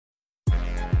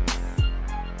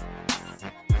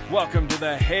Welcome to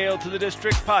the Hail to the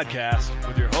District podcast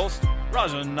with your host,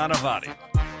 Rajan Nanavati.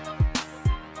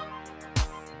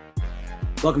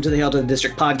 Welcome to the Hail to the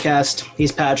District podcast.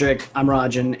 He's Patrick, I'm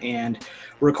Rajan, and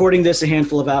we're recording this a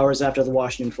handful of hours after the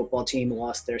Washington football team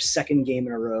lost their second game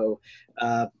in a row,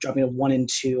 dropping a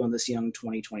 1-2 on this young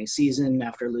 2020 season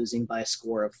after losing by a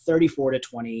score of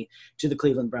 34-20 to the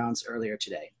Cleveland Browns earlier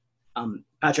today.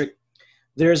 Patrick,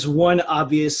 there's one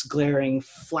obvious, glaring,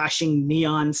 flashing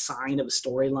neon sign of a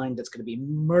storyline that's going to be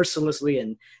mercilessly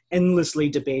and endlessly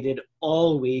debated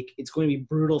all week. It's going to be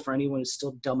brutal for anyone who's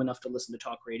still dumb enough to listen to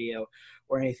talk radio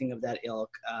or anything of that ilk.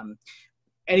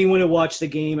 Anyone who watched the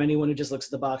game, anyone who just looks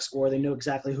at the box score, they know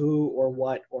exactly who or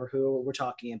what or who we're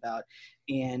talking about.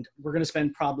 And we're going to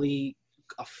spend probably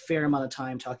a fair amount of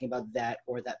time talking about that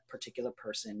or that particular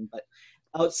person. But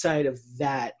outside of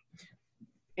that,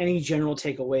 any general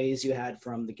takeaways you had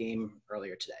from the game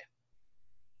earlier today?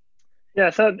 Yeah,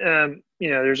 I thought, I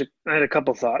had a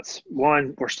couple thoughts.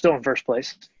 One, we're still in first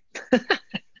place.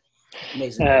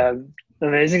 Amazing.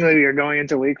 Amazingly, we are going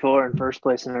into week 4 in first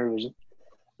place in our division.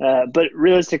 But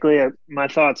realistically, my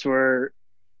thoughts were,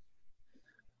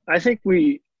 I think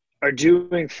we are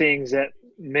doing things that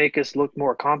make us look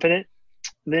more confident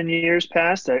than years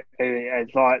past. I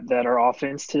thought that our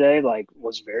offense today,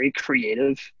 was very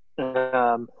creative.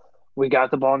 We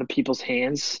got the ball into people's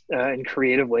hands in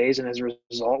creative ways, and as a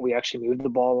result, we actually moved the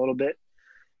ball a little bit.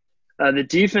 The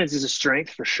defense is a strength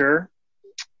for sure,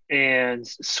 and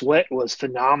Sweat was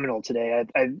phenomenal today.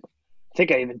 I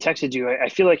think I even texted you. I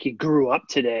feel like he grew up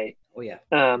today. Oh yeah,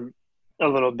 a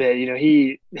little bit.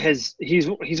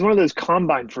 He's one of those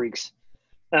combine freaks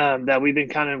that we've been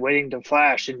kind of waiting to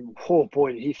flash, and oh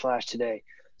boy, did he flash today!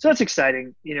 So that's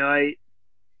exciting. We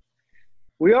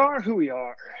are who we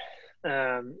are.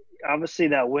 Obviously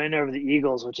that win over the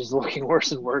Eagles, which is looking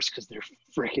worse and worse because they're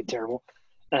freaking terrible.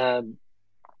 I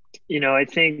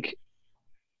think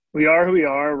we are who we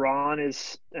are. Ron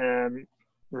is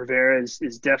Rivera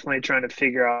is definitely trying to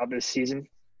figure out this season.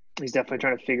 He's definitely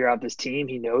trying to figure out this team.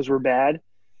 He knows we're bad,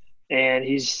 and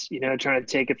he's trying to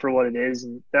take it for what it is.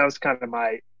 And that was kind of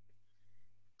my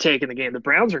take in the game. The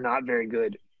Browns are not very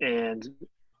good, and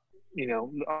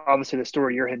obviously the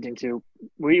story you're hinting to,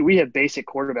 we have basic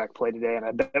quarterback play today, and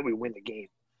I bet we win the game.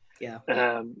 Yeah.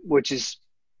 Which is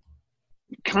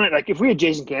kind of like if we had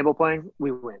Jason Campbell playing,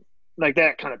 we win. Like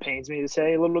that kind of pains me to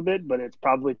say a little bit, but it's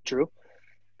probably true.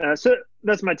 So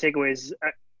that's my takeaways.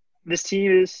 This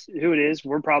team is who it is.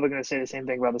 We're probably going to say the same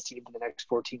thing about this team for the next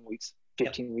 14 weeks,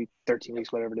 15 weeks, 13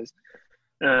 weeks, whatever it is.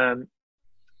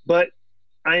 But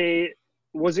I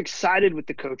was excited with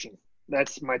the coaching.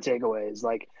 That's my takeaway is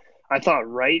I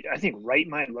think Wright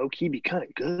might low-key be kind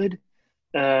of good.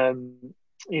 That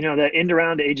end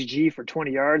around to AGG for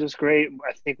 20 yards was great.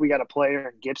 I think we got a player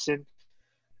in Gibson.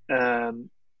 Logan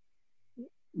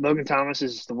Thomas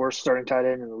is the worst starting tight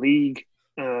end in the league.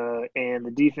 And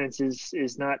the defense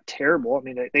is not terrible. I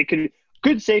mean, they could –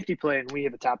 good safety play, and we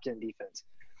have a top 10 defense.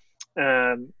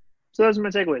 So those are my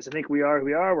takeaways. I think we are who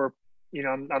we are. We're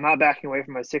I'm not backing away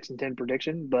from my 6-10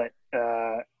 prediction, but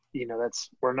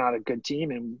we're not a good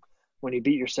team, and when you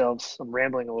beat yourselves, I'm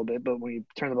rambling a little bit, but when you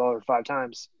turn the ball over 5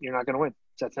 times, you're not going to win.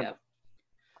 It's that simple. Yeah.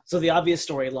 So the obvious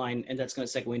storyline, and that's going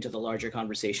to segue into the larger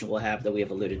conversation we'll have that we have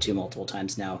alluded to multiple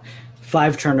times now.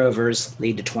 5 turnovers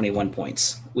lead to 21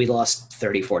 points. We lost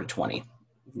 34-20.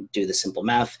 Do the simple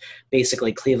math.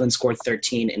 Basically, Cleveland scored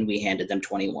 13, and we handed them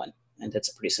 21. And that's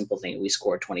a pretty simple thing. We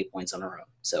scored 20 points on our own.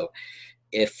 So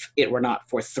if it were not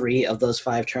for 3 of those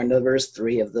 5 turnovers,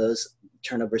 3 of those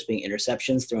turnovers being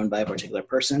interceptions thrown by a particular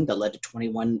person that led to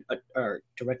 21 or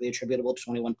directly attributable to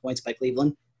 21 points by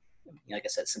Cleveland. Like I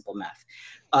said, simple math.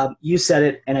 You said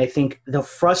it, and I think the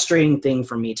frustrating thing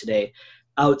for me today,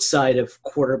 outside of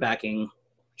quarterbacking,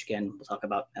 which again we'll talk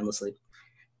about endlessly,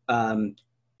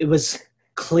 it was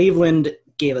Cleveland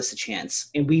gave us a chance,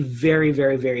 and we very,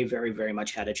 very, very, very, very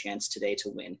much had a chance today to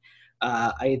win.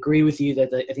 I agree with you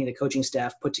that I think the coaching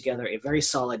staff put together a very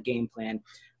solid game plan.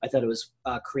 I thought it was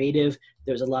creative.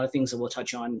 There was a lot of things that we'll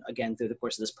touch on again through the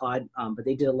course of this pod, but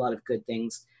they did a lot of good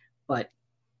things. But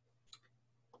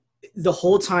the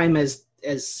whole time as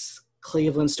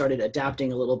Cleveland started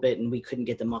adapting a little bit and we couldn't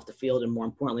get them off the field, and more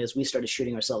importantly, as we started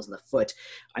shooting ourselves in the foot,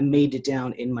 I took it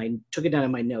down in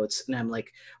my notes, and I'm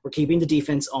like, we're keeping the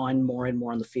defense on more and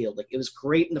more on the field. Like, it was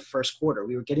great in the first quarter.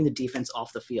 We were getting the defense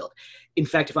off the field. In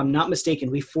fact, if I'm not mistaken,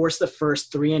 we forced the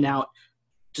first 3 and out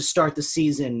to start the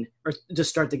season or to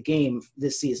start the game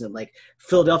this season. Like,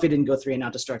 Philadelphia didn't go 3 and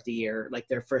out to start the year. Like,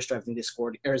 their first drive, I think they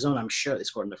scored. Arizona, I'm sure they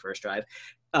scored in the first drive.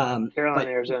 Carolina and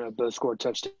Arizona both scored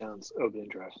touchdowns opening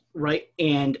drive. Right.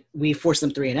 And we forced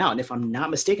them 3 and out. And if I'm not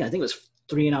mistaken, I think it was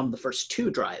 3 and out on the first 2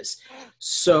 drives.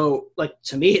 So, like,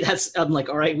 to me, I'm like,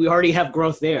 all right, we already have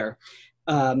growth there.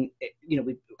 I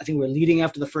think we're leading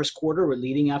after the first quarter. We're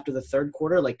leading after the third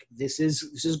quarter. Like, this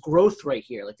is growth right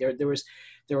here. Like, there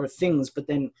were things, but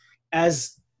then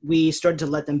as we started to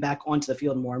let them back onto the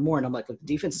field more and more, and I'm like, look, the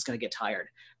defense is going to get tired.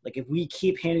 Like, if we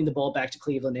keep handing the ball back to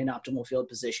Cleveland in optimal field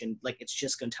position, like, it's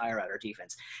just going to tire out our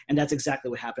defense. And that's exactly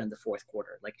what happened in the fourth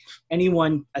quarter. Like, I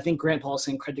think Grant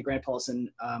Paulson, credit to Grant Paulson,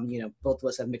 both of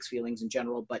us have mixed feelings in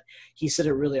general, but he said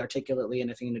it really articulately, and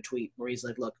I think in a tweet where he's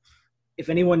like, look, if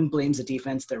anyone blames the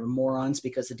defense, they're morons,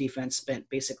 because the defense spent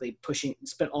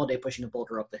all day pushing the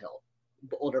boulder up the hill,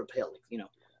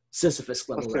 Sisyphus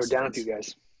level. Let's throw down a few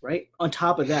guys. Right? On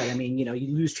top of that, I mean, you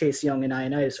lose Chase Young and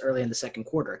Ioannidis early in the second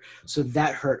quarter. So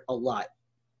that hurt a lot.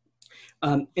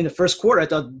 In the first quarter, I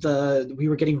thought we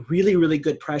were getting really, really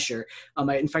good pressure.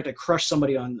 In fact, I crushed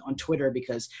somebody on Twitter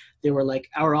because they were like,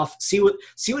 see what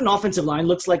an offensive line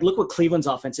looks like. Look what Cleveland's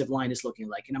offensive line is looking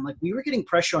like. And I'm like, we were getting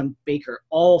pressure on Baker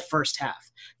all first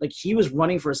half. Like, he was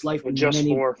running for his life. We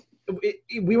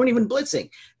weren't even blitzing,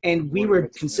 and we were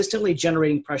consistently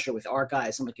generating pressure with our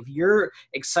guys. I'm like, if you're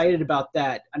excited about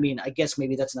that, I mean, I guess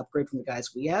maybe that's an upgrade from the guys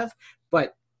we have,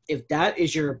 but if that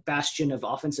is your bastion of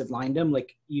offensive linedom,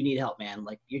 like, you need help, man.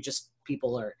 Like,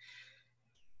 people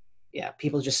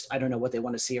just, I don't know what they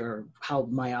want to see or how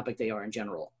myopic they are in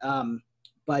general.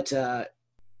 It's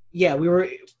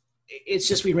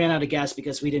just, we ran out of gas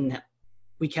because we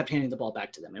kept handing the ball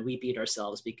back to them, and we beat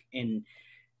ourselves. And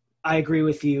I agree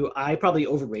with you. I probably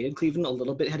overrated Cleveland a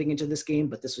little bit heading into this game,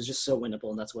 but this was just so winnable,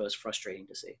 and that's what was frustrating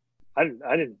to see. I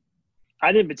didn't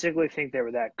particularly think they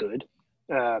were that good.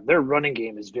 Their running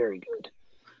game is very good.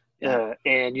 Yeah.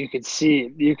 And you could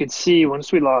see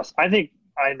once we lost, I think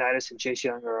Ioannidis and Chase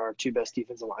Young are our 2 best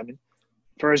defensive linemen.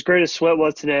 For as great as Sweat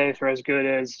was today, for as good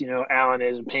as, Allen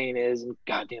is and Payne is, and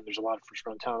goddamn, there's a lot of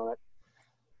first-round talent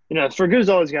on that. For good as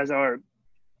all these guys are,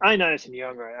 Ioannidis and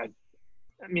Young are –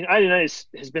 Ioannidis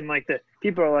has been like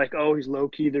people are like, oh, he's low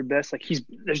key, their best. Like,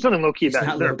 there's nothing low key about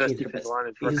him. They're their best defensive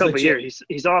lineman for a couple of years.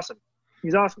 He's awesome.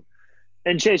 He's awesome.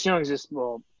 And Chase Young is just,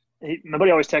 my buddy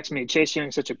always texts me, Chase Young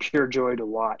is such a pure joy to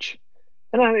watch.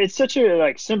 And it's such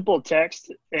a simple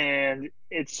text, and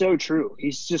it's so true.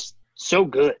 He's just so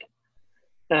good.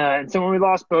 And so when we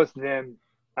lost both of them,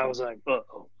 I was like,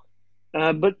 uh-oh.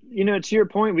 But to your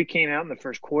point, we came out in the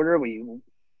first quarter.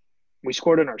 We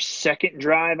scored on our second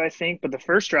drive, I think, but the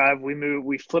first drive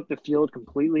we flipped the field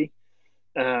completely,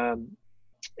 and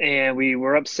we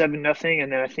were up 7-0,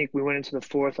 and then I think we went into the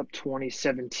fourth up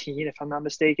 20-17, if I'm not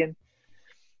mistaken.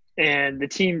 And the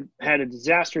team had a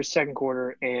disastrous second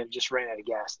quarter and just ran out of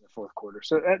gas in the fourth quarter.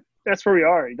 So that's where we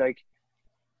are. Like,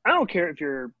 I don't care if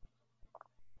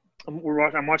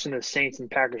I'm watching the Saints and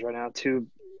Packers right now, too.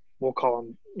 We'll call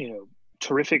them,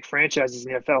 terrific franchises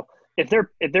in the NFL. If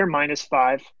they're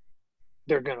 -5.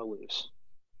 They're going to lose.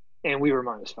 And we were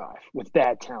 -5 with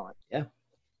bad talent. Yeah.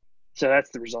 So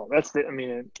that's the result.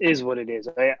 It is what it is.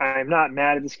 I'm not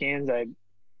mad at the Skins. I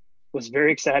was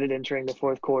very excited entering the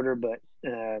fourth quarter, but,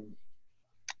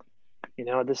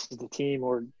 this is the team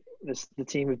the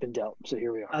team we've been dealt. So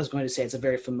here we are. I was going to say it's a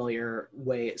very familiar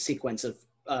sequence of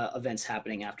events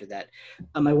happening after that.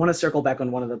 I want to circle back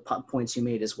on one of the points you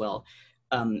made as well.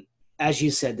 As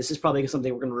you said, this is probably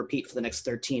something we're going to repeat for the next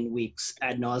 13 weeks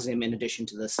ad nauseum, in addition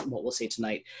to this, what we'll say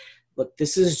tonight. Look,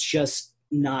 this is just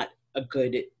not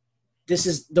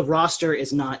the roster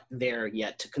is not there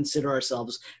yet to consider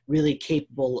ourselves really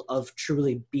capable of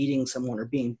truly beating someone or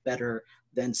being better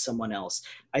than someone else.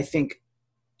 I think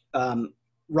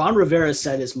Ron Rivera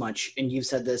said as much, and you've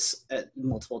said this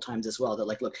multiple times as well, that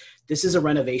look, this is a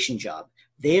renovation job.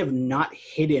 They have not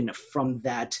hidden from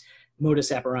that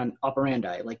modus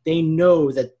operandi. Like, they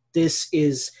know that there's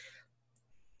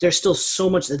still so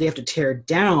much that they have to tear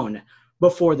down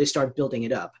before they start building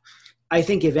it up. I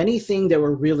think if anything, there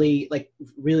were really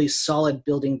solid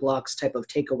building blocks type of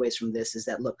takeaways from this is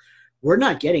that, look, we're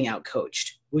not getting out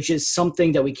coached, which is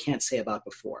something that we can't say about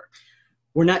before.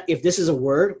 We're not, if this is a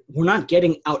word, we're not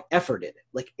getting out efforted.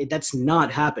 That's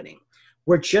not happening.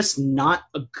 We're just not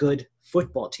a good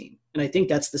football team. And I think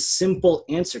that's the simple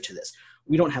answer to this.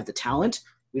 We don't have the talent.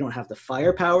 We don't have the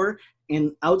firepower.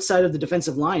 And outside of the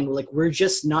defensive line, we're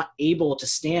just not able to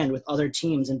stand with other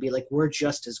teams and be like, we're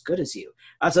just as good as you.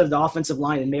 Outside of the offensive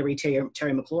line and maybe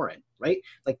Terry McLaurin, right?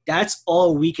 That's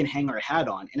all we can hang our hat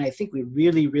on. And I think we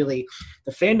really, really,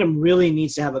 the fandom really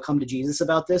needs to have a come to Jesus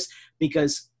about this,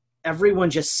 because everyone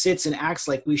just sits and acts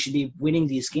like we should be winning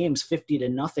these games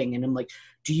 50-0. And I'm like,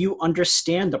 do you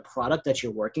understand the product that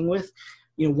you're working with?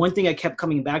 One thing I kept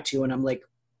coming back to, and I'm like,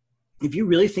 if you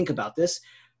really think about this,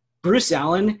 Bruce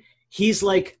Allen, he's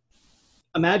like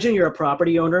imagine you're a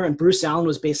property owner and Bruce Allen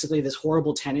was basically this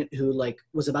horrible tenant who like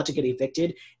was about to get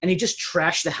evicted and he just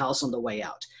trashed the house on the way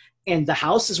out. And the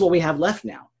house is what we have left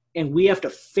now and we have to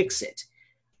fix it.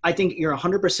 I think you're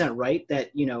 100% right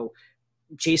that, you know,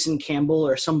 Jason Campbell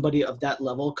or somebody of that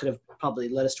level could have probably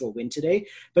led us to a win today.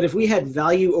 But if we had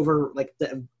value over like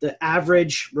the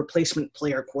average replacement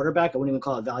player quarterback, I wouldn't even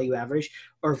call it value average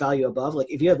or value above. Like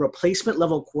if you had replacement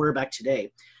level quarterback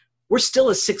today, we're still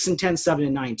a 6-10,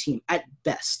 7-9 team at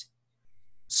best.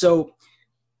 So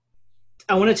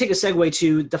I want to take a segue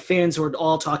to the fans who are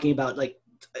all talking about, like,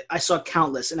 I saw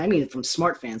countless, and I mean from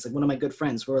smart fans, like one of my good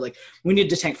friends who were like, we need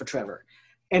to tank for Trevor.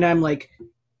 And I'm like,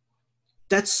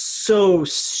 that's so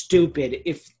stupid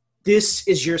if this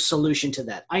is your solution to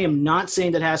that. I am not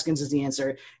saying that Haskins is the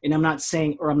answer, and I'm not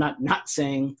saying,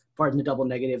 pardon the double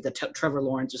negative, that Trevor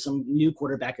Lawrence or some new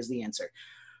quarterback is the answer.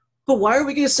 But why are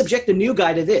we going to subject the new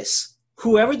guy to this?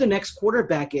 Whoever the next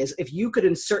quarterback is, if you could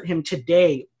insert him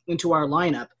today into our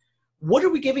lineup, what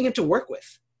are we giving him to work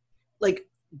with? Like,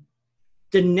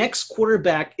 the next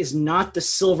quarterback is not the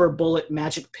silver bullet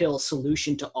magic pill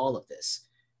solution to all of this.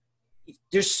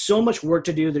 There's so much work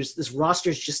to do. This roster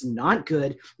is just not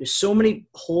good. There's so many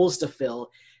holes to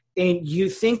fill. And you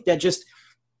think that just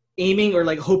aiming or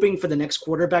like hoping for the next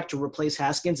quarterback to replace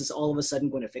Haskins is all of a sudden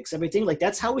going to fix everything. Like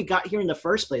that's how we got here in the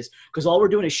first place, because all we're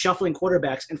doing is shuffling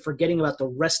quarterbacks and forgetting about the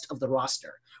rest of the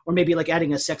roster, or maybe like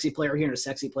adding a sexy player here and a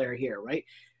sexy player here, right?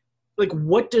 Like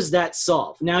what does that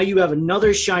solve? Now you have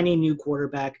another shiny new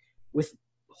quarterback with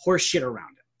horse shit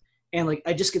around him. And like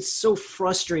I just get so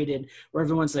frustrated where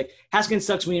everyone's like, Haskins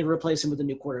sucks, we need to replace him with a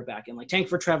new quarterback, and like tank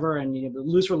for Trevor and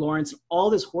lose for Lawrence and all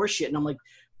this horse shit. And I'm like,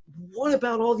 what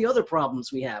about all the other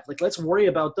problems we have? Like, let's worry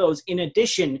about those in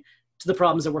addition to the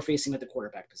problems that we're facing at the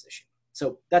quarterback position.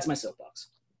 So that's my soapbox.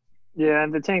 Yeah,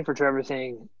 and the tank for Trevor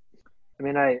thing, I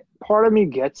mean, part of me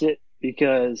gets it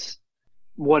because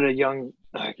what a young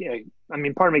part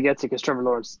of me gets it because Trevor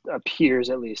Lawrence appears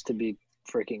at least to be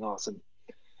freaking awesome.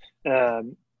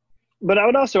 But I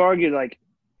would also argue, like,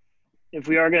 if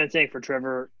we are going to tank for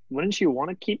Trevor, wouldn't you want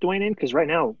to keep Dwayne in? Because right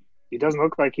now, it doesn't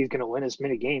look like he's going to win as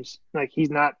many games. Like,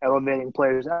 he's not elevating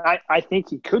players. I think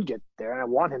he could get there, and I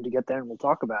want him to get there, and we'll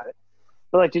talk about it.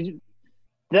 But, like,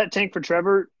 that tank for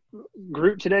Trevor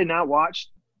group today not watch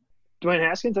Dwayne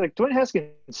Haskins? Like, Dwayne Haskins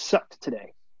sucked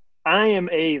today. I am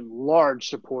a large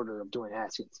supporter of Dwayne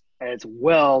Haskins, and it's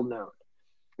well known.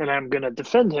 And I'm going to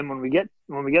defend him when we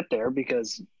get there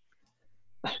because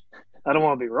I don't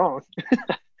want to be wrong.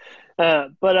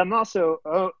 But I'm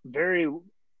also very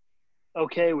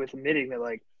okay with admitting that,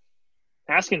 like,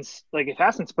 Haskins, like, if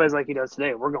Haskins plays like he does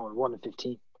today, we're going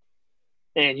 1-15.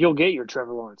 And you'll get your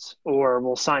Trevor Lawrence, or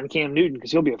we'll sign Cam Newton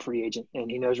because he'll be a free agent and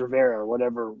he knows Rivera or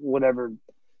whatever,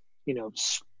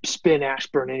 spin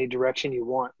Ashburn any direction you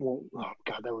want. Well, oh,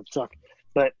 God, that would suck.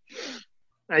 But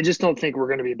I just don't think we're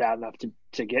going to be bad enough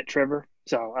to get Trevor.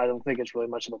 So I don't think it's really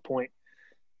much of a point.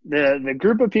 The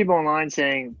group of people online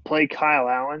saying play Kyle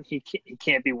Allen, he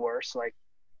can't be worse. Like,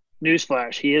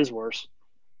 newsflash, he is worse.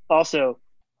 Also,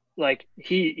 like,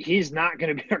 he's not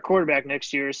going to be our quarterback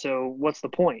next year, so what's the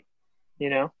point?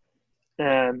 And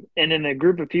then the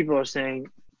group of people are saying,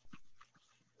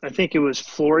 I think it was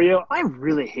Florio. I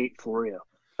really hate Florio.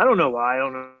 I don't know why. I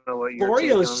don't know what you're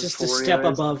Florio is just a step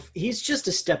above. He's just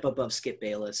a step above Skip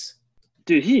Bayless.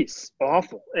 Dude, he's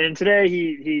awful. And today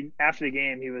he after the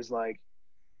game, he was like,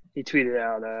 he tweeted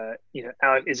out,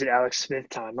 Alex, is it Alex Smith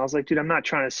time? I was like, dude, I'm not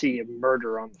trying to see a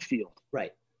murder on the field.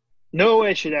 Right. No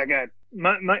way should that guy.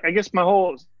 I guess my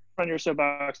whole on your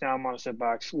soapbox now. I'm on a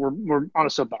soapbox. We're on a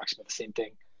soapbox about the same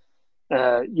thing.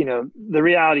 The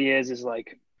reality is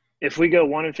like, if we go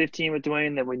 1-15 with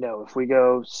Dwayne, then we know. If we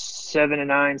go 7-9,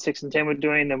 6-10 with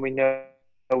Dwayne, then we know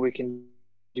we can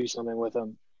do something with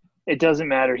him. It doesn't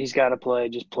matter. He's got to play.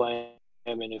 Just play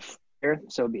him, and if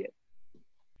so be it.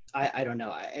 I don't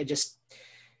know. I just,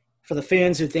 for the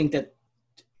fans who think that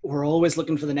we're always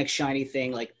looking for the next shiny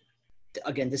thing, like,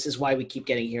 again, this is why we keep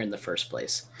getting here in the first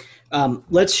place.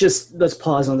 Let's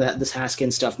pause on this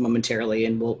Haskins stuff momentarily,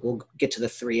 and we'll get to the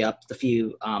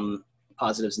few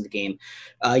positives in the game.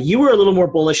 You were a little more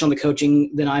bullish on the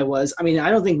coaching than I was. I mean, I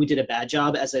don't think we did a bad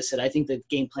job. As I said, I think the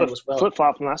game plan was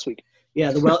flip-flop from last week.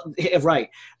 Yeah, right.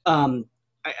 I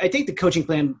think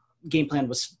the game plan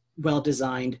was well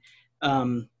designed.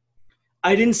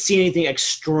 I didn't see anything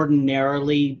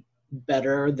extraordinarily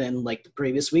better than like the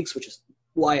previous weeks, which is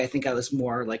why I think I was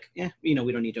more like, we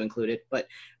don't need to include it. But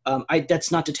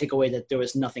that's not to take away that there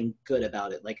was nothing good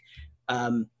about it. Like,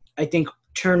 I think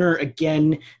Turner,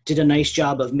 again, did a nice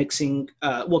job of mixing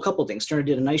a couple of things. Turner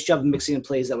did a nice job of mixing in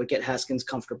plays that would get Haskins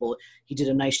comfortable. He did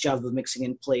a nice job of mixing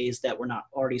in plays that were not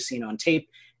already seen on tape.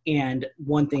 And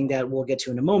one thing that we'll get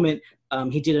to in a moment,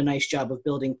 he did a nice job of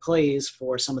building plays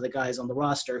for some of the guys on the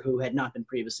roster who had not been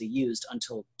previously used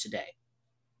until today.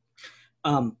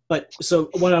 But so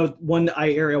one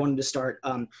area I wanted to start.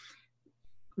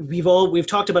 We've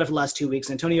talked about it for the last 2 weeks.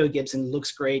 Antonio Gibson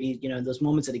looks great. He, those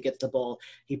moments that he gets the ball,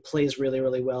 he plays really,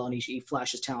 really well, and he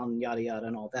flashes talent, and yada yada,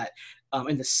 and all that.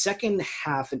 In the second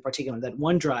half, in particular, that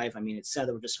one drive. I mean, it's sad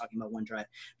that we're just talking about one drive,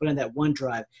 but in that one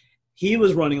drive, he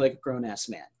was running like a grown-ass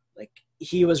man. Like,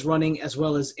 he was running as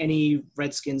well as any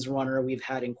Redskins runner we've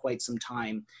had in quite some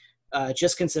time,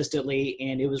 just consistently,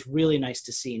 and it was really nice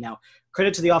to see. Now,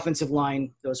 credit to the offensive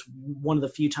line. That was one of the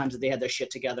few times that they had their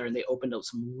shit together, and they opened up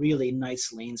some really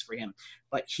nice lanes for him.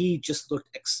 But he just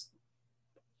looked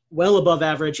well above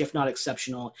average, if not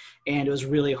exceptional, and it was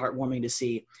really heartwarming to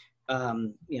see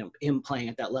him playing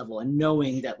at that level and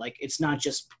knowing that, like, it's not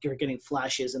just you're getting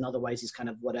flashes and otherwise he's kind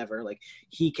of whatever. Like,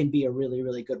 he can be a really,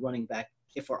 really good running back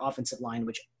if our offensive line,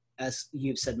 which, as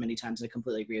you've said many times, and I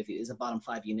completely agree with you, is a bottom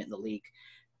 5 unit in the league,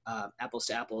 apples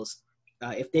to apples.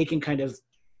 If they can kind of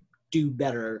do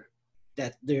better,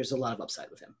 that there's a lot of upside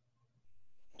with him.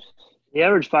 He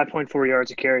averaged 5.4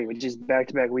 yards a carry, which is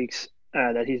back-to-back weeks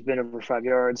that he's been over 5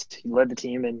 yards. He led the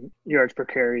team in yards per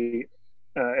carry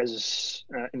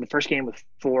in the first game with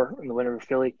 4 in the win over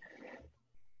Philly.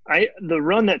 The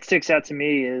run that sticks out to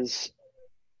me is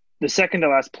the second to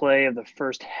last play of the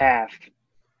first half,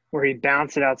 where he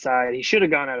bounced it outside. He should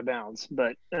have gone out of bounds,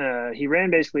 but he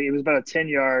ran basically – it was about a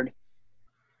 10-yard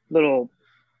little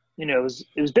 – it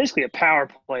was basically a power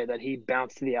play that he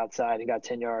bounced to the outside and got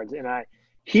 10 yards. And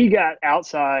he got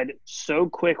outside so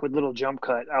quick with little jump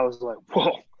cut. I was like,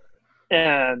 whoa.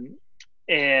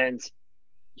 And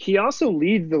he also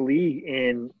leads the league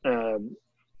in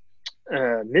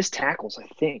missed tackles, I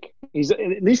think.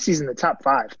 At least he's in the top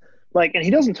 5. Like, and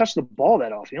he doesn't touch the ball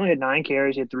that often. He only had 9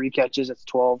 carries. He had 3 catches. That's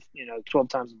 12, 12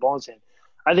 times the ball in his hand.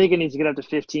 I think it needs to get up to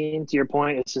 15. To your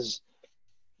point, this is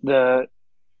the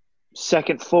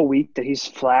second full week that he's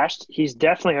flashed. He's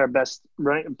definitely our best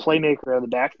playmaker out of the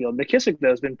backfield. McKissick, though,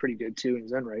 has been pretty good, too, in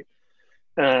his own right.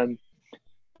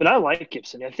 But I like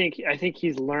Gibson. I think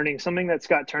he's learning something that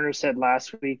Scott Turner said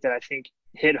last week that I think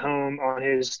hit home on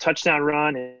his touchdown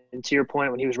run, and to your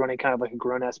point, when he was running kind of like a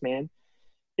grown-ass man,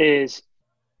 is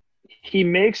he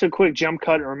makes a quick jump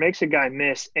cut or makes a guy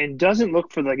miss and doesn't look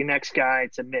for the next guy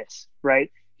to miss, right?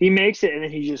 He makes it, and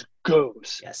then he just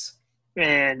goes. Yes.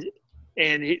 And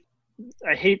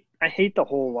I hate the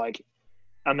whole, like,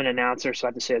 I'm an announcer, so I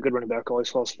have to say a good running back always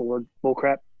falls forward bull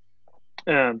crap.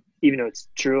 Even though it's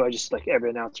true, I just, like, every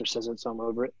announcer says it, so I'm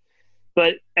over it.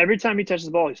 But every time he touches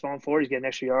the ball, he's falling forward. He's getting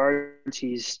extra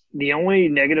yards. The only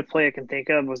negative play I can think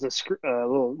of was the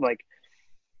little, like,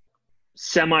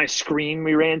 semi-screen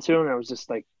we ran to him. I was just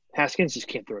like, Haskins just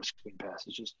can't throw a screen pass.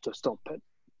 It's just don't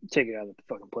take it out of the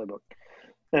fucking playbook.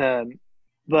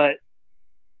 But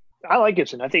I like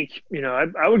Gibson. I think,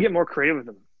 I would get more creative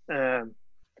with him.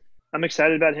 I'm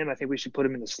excited about him. I think we should put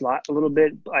him in the slot a little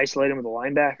bit, isolate him with a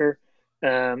linebacker.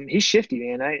 He's shifty,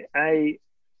 man.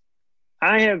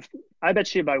 I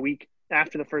bet you by week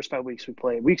after the first 5 weeks we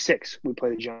play, week 6 we play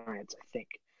the Giants, I think.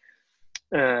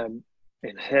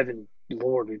 And heaven,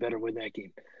 Lord, we better win that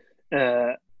game.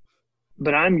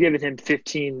 But I'm giving him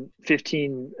 15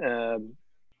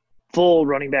 full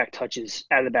running back touches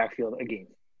out of the backfield a game.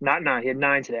 Not 9. He had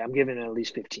 9 today. I'm giving him at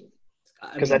least 15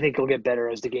 because I think he'll get better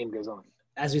as the game goes on.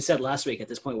 As we said last week, at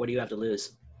this point, what do you have to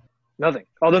lose? Nothing.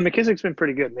 Although McKissick's been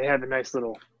pretty good. They have a nice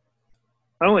little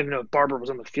 – I don't even know if Barber was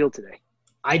on the field today.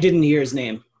 I didn't hear his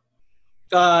name.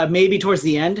 Maybe towards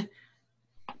the end,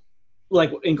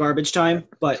 like in garbage time,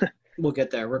 but we'll get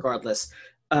there regardless.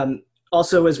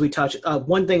 Also, as we touch,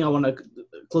 one thing I want to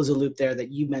close a loop there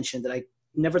that you mentioned that I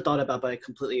never thought about, but I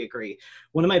completely agree.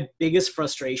 One of my biggest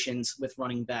frustrations with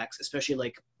running backs, especially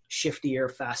like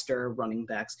shiftier, faster running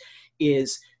backs,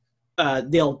 is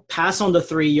they'll pass on the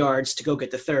 3 yards to go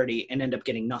get the 30 and end up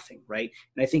getting nothing, right?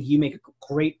 And I think you make a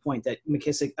great point that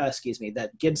that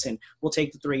Gibson will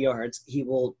take the 3 yards. He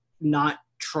will not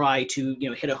try to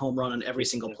hit a home run on every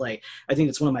single play. I think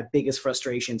that's one of my biggest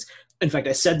frustrations. In fact,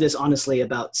 I said this honestly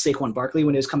about Saquon Barkley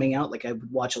when he was coming out. Like, I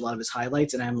would watch a lot of his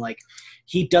highlights, and I'm like,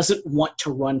 he doesn't want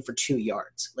to run for 2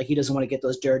 yards. Like, he doesn't want to get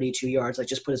those dirty 2 yards. Like,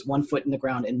 just put his one foot in the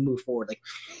ground and move forward. Like,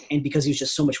 and because he's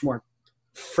just so much more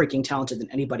freaking talented than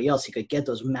anybody else, he could get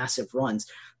those massive runs.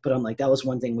 But I'm like, that was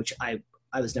one thing which I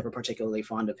was never particularly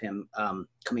fond of him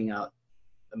coming out.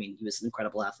 I mean, he was an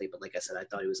incredible athlete, but like I said, I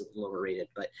thought he was a little overrated.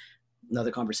 But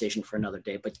another conversation for another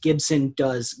day. But Gibson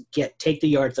does take the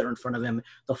yards that are in front of him.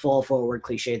 The fall forward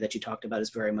cliche that you talked about is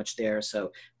very much there.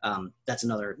 So that's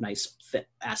another nice fit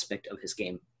aspect of his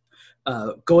game.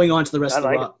 Going on to the rest of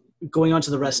the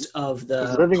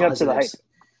He's living up to the hype.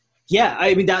 Yeah,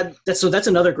 I mean that's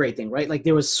another great thing, right? Like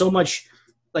there was so much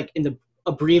like in the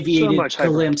abbreviated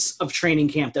glimpse of training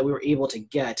camp that we were able to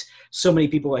get. So many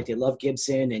people like they love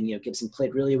Gibson, and Gibson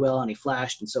played really well and he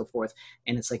flashed and so forth.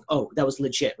 And it's like, oh, that was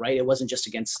legit, right? It wasn't just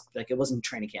it wasn't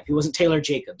training camp. He wasn't Taylor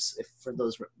Jacobs, if for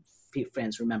those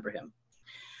fans remember him.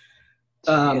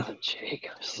 Taylor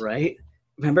Jacobs, right?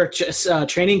 Remember just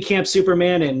training camp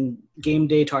Superman and game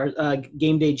day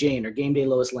Jane or game day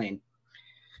Lois Lane.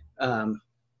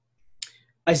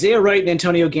 Isaiah Wright and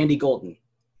Antonio Gandy Golden.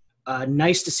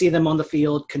 Nice to see them on the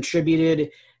field, contributed.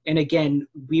 And again,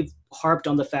 we've harped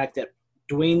on the fact that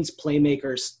Dwayne's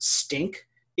playmakers stink,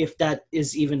 if that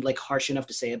is even like harsh enough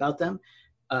to say about them.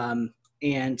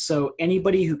 And so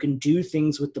anybody who can do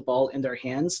things with the ball in their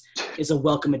hands is a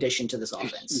welcome addition to this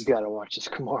offense. You got to watch this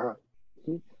Kamara.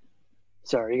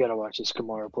 Sorry, you got to watch this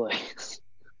Kamara play.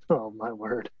 Oh, my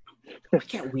word. Why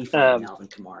can't we find Alvin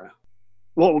Kamara?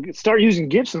 Well, start using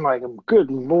Gibson like him. Good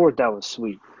Lord, that was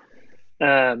sweet.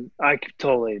 I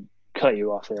totally cut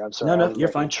you off there. I'm sorry. No, you're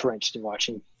fine. Entrenched in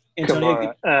watching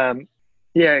Antonio. Kamara.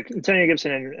 Antonio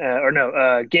Gibson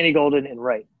and Gandy Golden and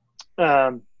Wright. So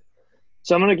I'm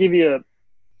going to give you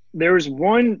there was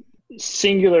one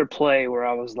singular play where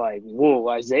I was like, whoa,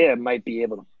 Isaiah might be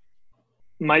able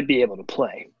to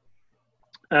play.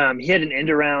 He had an end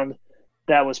around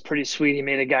that was pretty sweet. He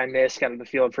made a guy miss, got in the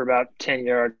field for about 10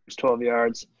 yards, 12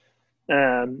 yards.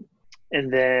 And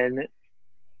then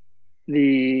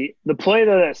the play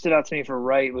that stood out to me for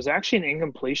Wright was actually an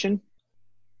incompletion.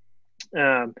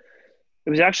 It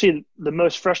was actually the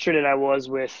most frustrated I was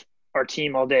with our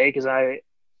team all day because a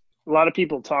lot of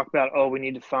people talk about, we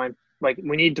need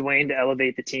Dwayne to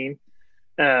elevate the team.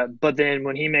 But then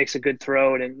when he makes a good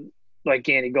throw and like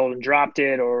Gandy Golden dropped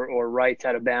it or Wright's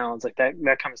out of bounds, like that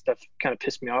kind of stuff kind of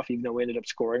pissed me off, even though we ended up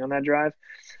scoring on that drive.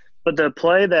 But the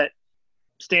play that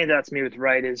stands out to me with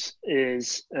Wright is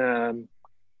the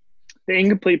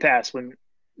incomplete pass when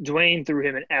Dwayne threw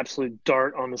him an absolute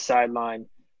dart on the sideline.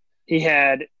 He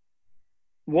had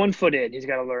 1 foot in. He's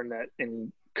got to learn that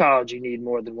in college you need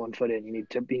more than 1 foot in. You need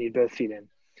both feet in.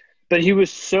 But he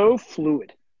was so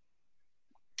fluid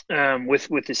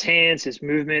with his hands, his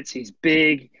movements. He's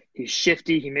big. He's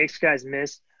shifty. He makes guys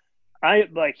miss.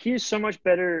 He is so much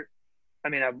better. I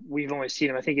mean, we've only seen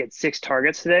him. I think he had 6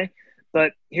 targets today.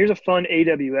 But here's a fun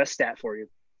AWS stat for you.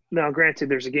 Now, granted,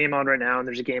 there's a game on right now and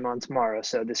there's a game on tomorrow,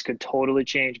 so this could totally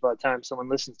change by the time someone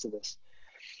listens to this.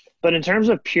 But in terms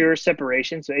of pure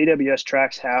separation, so AWS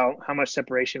tracks how much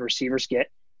separation receivers get.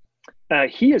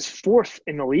 He is 4th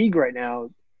in the league right now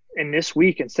in this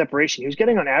week in separation. He was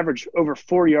getting on average over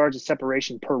 4 yards of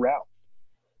separation per route.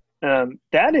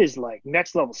 That is like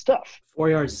next level stuff. 4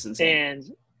 yards is insane.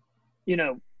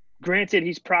 And, granted,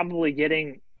 he's probably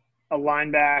getting a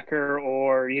linebacker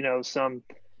or, some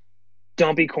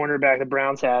dumpy cornerback the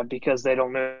Browns have because they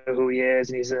don't know who he is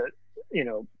and he's a,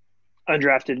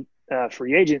 undrafted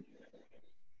free agent.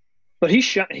 But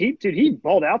he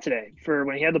balled out today for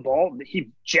when he had the ball. He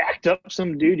jacked up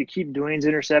some dude to keep Dwayne's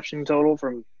interception total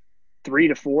from 3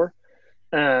 to 4.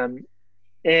 And,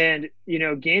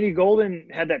 Gandy Golden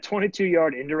had that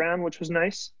 22-yard end around, which was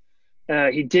nice.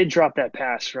 He did drop that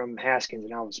pass from Haskins,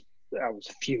 and I was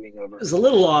fuming over it. It was a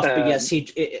little off, but yes,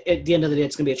 at the end of the day,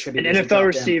 it's going to be attributed. An NFL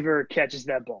receiver catches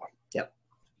that ball. Yep.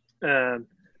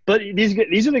 But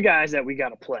these are the guys that we got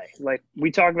to play. Like, we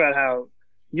talk about how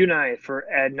you and I, for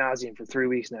ad nauseum for 3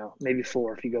 weeks now, maybe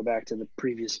 4 if you go back to the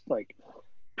previous,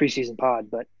 preseason pod.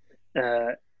 But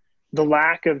the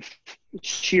lack of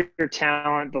sheer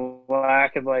talent, the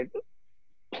lack of,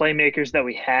 playmakers that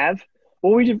we have.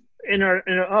 Well, we do in our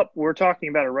up, we're talking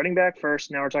about a running back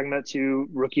first. Now we're talking about 2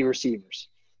 rookie receivers.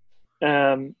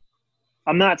 I'm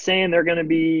not saying they're going to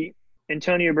be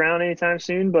Antonio Brown anytime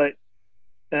soon, but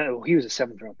he was a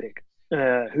 7th-round pick.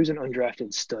 Who's an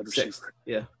undrafted stud receiver?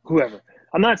 Yeah. Whoever.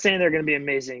 I'm not saying they're going to be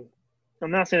amazing.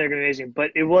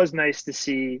 But it was nice to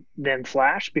see them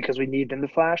flash because we need them to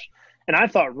flash. And I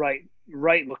thought Wright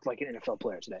looked like an NFL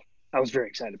player today. I was very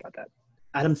excited about that.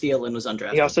 Adam Thielen was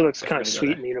undrafted. He also looks kind of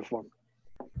sweet in the uniform.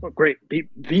 Oh, great. Be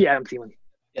Adam Thielen.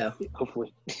 Yeah.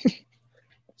 Hopefully.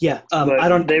 Yeah.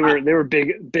 They were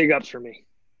big ups for me.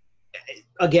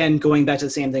 Again, going back to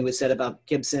the same thing we said about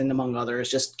Gibson, among others,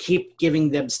 just keep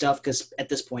giving them stuff because at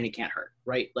this point it can't hurt,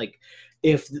 right? Like,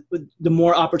 if the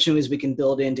more opportunities we can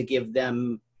build in to give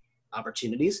them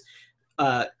opportunities,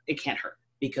 it can't hurt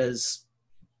because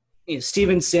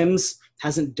Steven Sims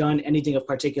hasn't done anything of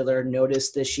particular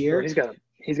notice this year. He's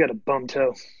got a bum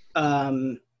toe.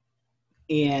 And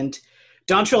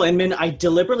Dontrell Inman, I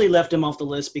deliberately left him off the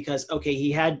list because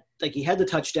he had the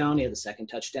touchdown, he had the second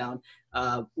touchdown.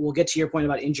 We'll get to your point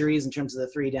about injuries in terms of the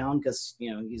 3 down because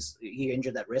he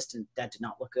injured that wrist and that did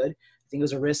not look good. I think it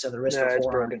was a wrist or the wrist or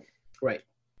forearm. Right.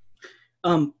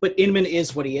 But Inman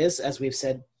is what he is, as we've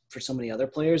said for so many other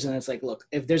players, and it's like, look,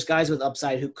 if there's guys with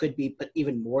upside who could be, but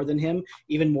even more than him,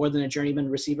 even more than a journeyman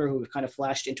receiver who kind of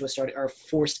flashed into a starting or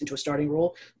forced into a starting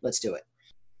role, let's do it.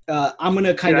 I'm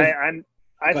gonna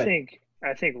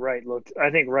I think Wright looked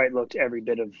every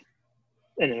bit of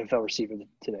an NFL receiver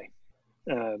today.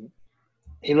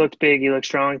 He looked big. He looked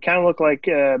strong. Kind of looked like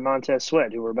Montez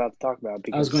Sweat, who we're about to talk about.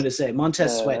 Because, I was going to say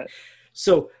Montez Sweat.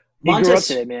 So Montez grew up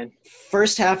today, man.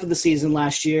 First half of the season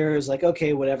last year was like,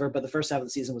 okay, whatever. But the first half of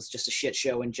the season was just a shit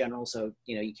show in general. So,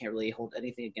 you can't really hold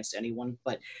anything against anyone.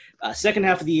 But second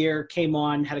half of the year came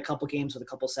on, had a couple games with a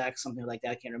couple sacks, something like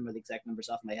that. I can't remember the exact numbers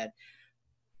off my head.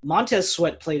 Montez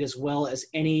Sweat played as well as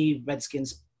any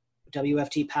Redskins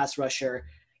WFT pass rusher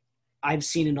I've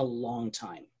seen in a long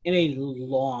time.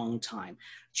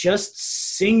 Just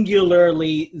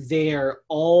singularly there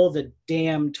all the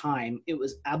damn time. It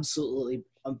was absolutely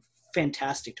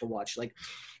fantastic to watch. Like,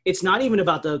 it's not even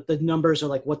about the numbers or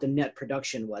like what the net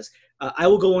production was. I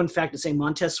will go on fact to say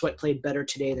Montez Sweat played better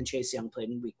today than Chase Young played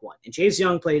in week 1. And Chase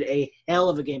Young played a hell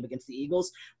of a game against the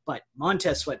Eagles, but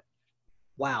Montez Sweat,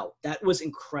 wow, that was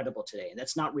incredible today. And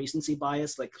that's not recency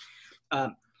bias. Like,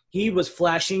 he was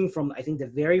flashing from, I think, the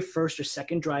very first or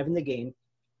second drive in the game.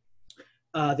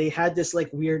 They had this like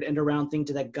weird end around thing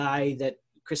to that guy that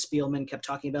Chris Spielman kept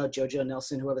talking about, JoJo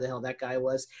Nelson, whoever the hell that guy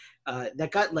was.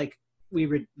 That got like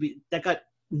that got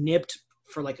nipped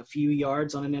for like a few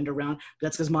yards on an end around. But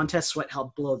that's because Montez Sweat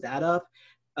helped blow that up.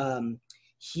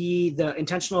 The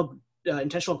intentional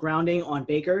grounding on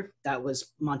Baker, that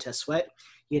was Montez Sweat.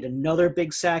 He had another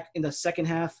big sack in the second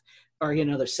half. Or he had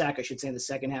another sack, I should say, in the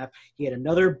second half. He had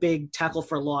another big tackle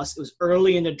for loss. It was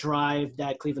early in the drive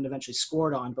that Cleveland eventually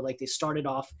scored on, but like they started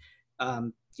off,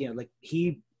 like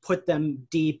he put them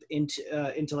deep into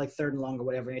like third and long or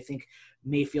whatever. And I think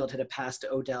Mayfield had a pass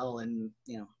to Odell, and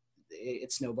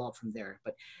it snowballed from there.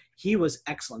 But he was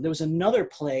excellent. There was another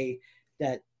play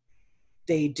that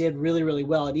they did really, really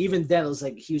well, and even then it was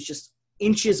like he was just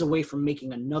inches away from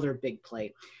making another big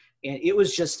play, and it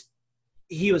was just.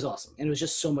 He was awesome, and it was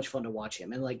just so much fun to watch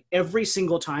him. And like every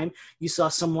single time you saw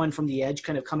someone from the edge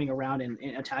kind of coming around and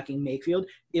attacking Mayfield,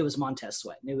 it was Montez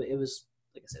Sweat. And it was,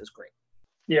 like I said, it was great.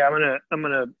 Yeah, I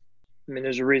mean,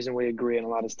 there's a reason we agree on a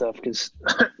lot of stuff because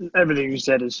everything you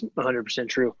said is 100%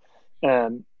 true. I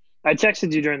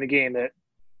texted you during the game that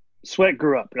Sweat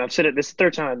grew up, and I've said it this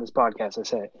third time in this podcast. I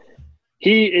say it.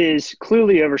 He is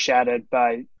clearly overshadowed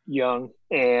by Young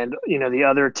and the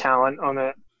other talent on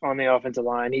the offensive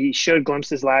line. He showed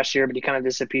glimpses last year, but he kind of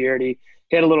disappeared. He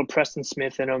had a little Preston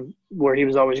Smith in him where he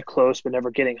was always close but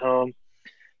never getting home.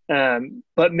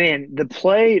 But, man, the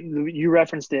play, you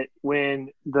referenced it, when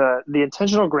the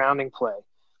intentional grounding play.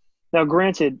 Now,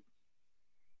 granted,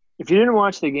 if you didn't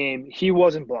watch the game, he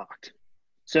wasn't blocked.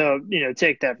 So,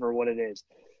 take that for what it is.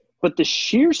 But the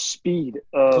sheer speed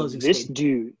of dude, his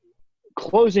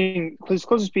closing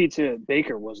speed to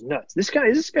Baker was nuts. This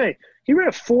guy, he ran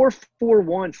a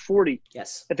 4.41 40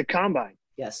 at the combine.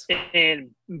 Yes.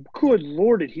 And good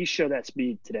Lord, did he show that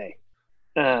speed today.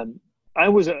 I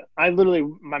literally,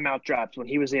 my mouth dropped when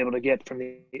he was able to get from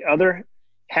the other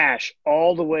hash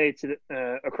all the way to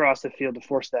across the field to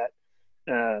force that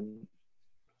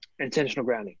intentional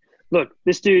grounding. Look,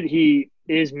 this dude, he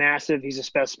is massive. He's a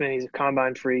specimen. He's a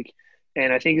combine freak.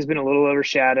 And I think he's been a little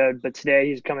overshadowed, but today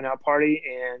he's coming out party,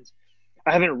 and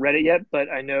I haven't read it yet, but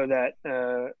I know that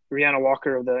Rihanna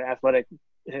Walker of The Athletic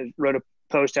wrote a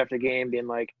post after the game being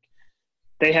like,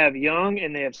 they have Young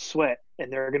and they have Sweat,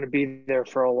 and they're going to be there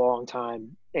for a long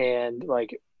time. And,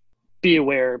 like, be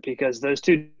aware because those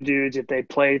two dudes, if they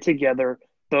play together,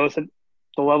 both at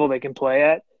the level they can play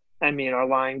at, I mean, our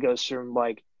line goes from,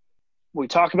 like, we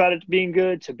talk about it being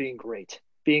good to being great,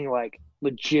 being, like,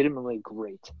 legitimately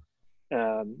great.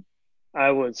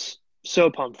 I was so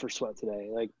pumped for Sweat today,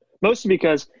 like mostly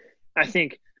because I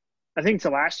think to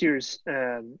last year's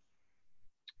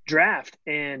draft,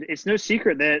 and it's no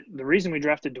secret that the reason we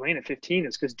drafted Dwayne at 15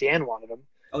 is because Dan wanted him.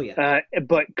 Oh yeah.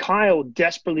 But Kyle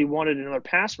desperately wanted another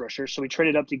pass rusher, so we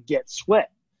traded up to get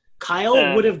Sweat.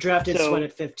 Kyle would have drafted Sweat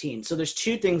at 15. So there's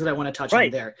two things that I want to touch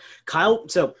on there. Kyle.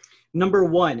 So number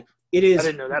one, it is I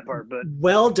didn't know that part, but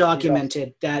well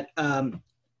documented that.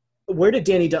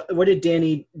 Dumpy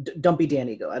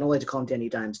Danny go? I don't like to call him Danny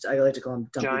Dimes. I like to call him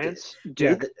Dumpy. Giants?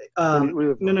 Yeah. Duke?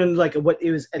 No. Like what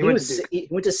it was. I think it was. He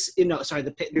went to no. Sorry,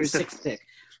 the was sixth pick,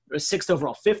 or sixth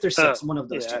overall, fifth or sixth, one of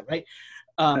those two, right?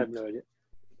 I have no idea.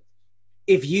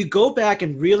 If you go back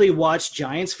and really watch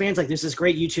Giants fans, like there's this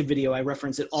great YouTube video, I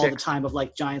reference it all the time, of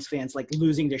like Giants fans like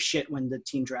losing their shit when the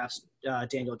team drafts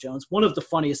Daniel Jones. One of the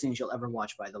funniest things you'll ever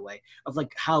watch, by the way, of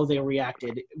like how they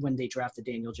reacted when they drafted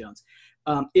Daniel Jones.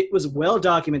 It was well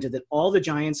documented that all the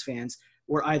Giants fans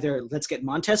were either, let's get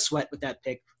Montez Sweat with that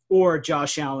pick, or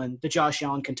Josh Allen, the Josh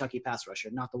Allen Kentucky pass rusher,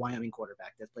 not the Wyoming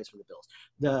quarterback that plays for the Bills,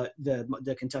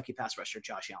 the Kentucky pass rusher,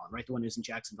 Josh Allen, right? The one who's in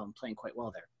Jacksonville and playing quite well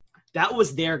there. That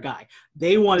was their guy.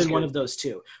 They wanted one of those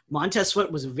two. Montez Sweat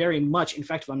was very much, in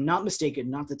fact, if I'm not mistaken,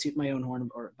 not to toot my own horn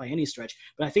or by any stretch,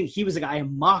 but I think he was a guy I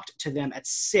mocked to them at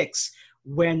 6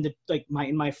 when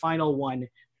in my final one,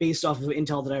 based off of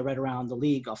intel that I read around the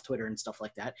league off Twitter and stuff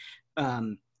like that,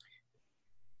 on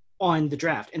the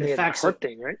draft. And the fact heart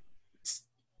thing, right?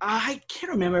 I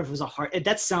can't remember if it was a heart.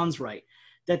 That sounds right.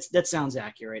 That sounds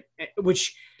accurate.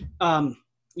 Which,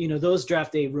 those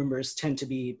draft day rumors tend to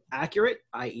be accurate,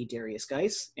 i.e. Darius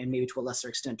Geis, and maybe to a lesser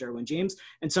extent Derwin James,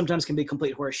 and sometimes can be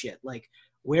complete horseshit. Like,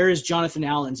 where is Jonathan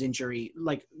Allen's injury,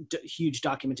 like huge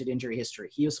documented injury history?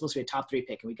 He was supposed to be a top 3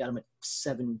 pick, and we got him at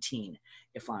 17,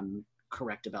 if I'm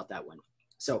correct about that one.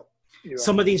 So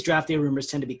some of these draft day rumors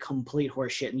tend to be complete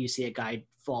horseshit, and you see a guy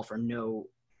fall for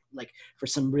for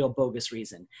some real bogus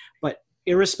reason. But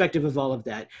irrespective of all of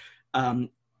that, what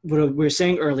we were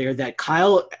saying earlier, that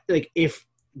Kyle, if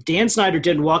Dan Snyder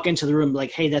didn't walk into the room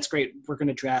like, hey, that's great, we're going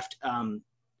to draft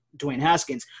Dwayne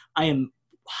Haskins, I am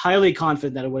highly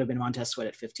confident that it would have been Montez Sweat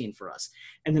at 15 for us.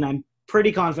 And then I'm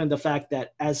pretty confident the fact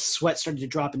that as Sweat started to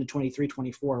drop into 23,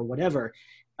 24, or whatever,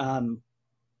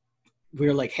 we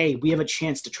were like, hey, we have a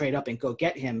chance to trade up and go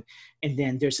get him. And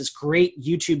then there's this great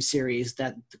YouTube series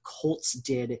that the Colts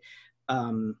did,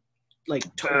 documenting I've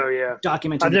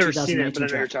the never 2019 seen it, but I know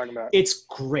draft. you're talking about. It's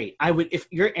great. If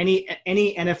you're any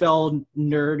NFL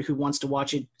nerd who wants to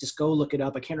watch it, just go look it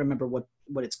up. I can't remember what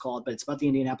it's called, but it's about the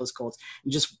Indianapolis Colts.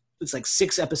 And it's like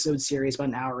 6 episode series, about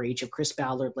an hour each, of Chris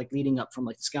Ballard, like leading up from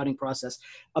like the scouting process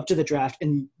up to the draft.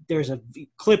 And there's a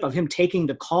clip of him taking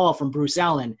the call from Bruce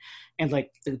Allen, and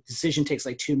like the decision takes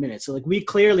like 2 minutes. So like we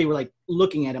clearly were like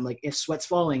looking at him like, if Sweat's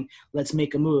falling, let's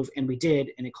make a move. And we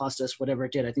did, and it cost us whatever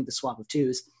it did. I think the swap of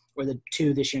 2s, or the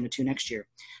 2 this year and the 2 next year.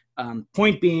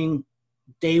 Point being,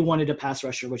 they wanted a pass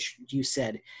rusher, which you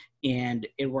said, and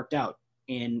it worked out.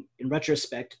 And in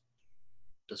retrospect,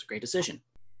 it was a great decision.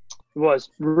 It was.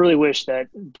 Really wish that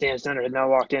Dan Snyder had not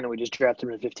walked in and we just drafted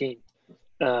him at 15.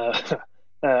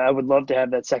 I would love to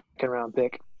have that second round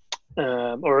pick,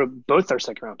 or both our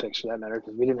second round picks for that matter,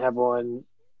 because we didn't have one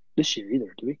this year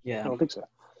either, did we? Yeah, I don't think so.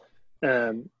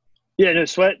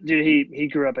 Sweat, dude. He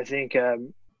grew up. I think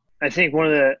one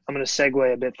of the. I'm going to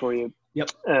segue a bit for you.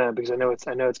 Yep. Because I know it's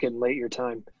getting late your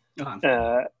time.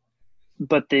 Uh-huh.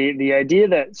 But the idea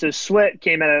that Sweat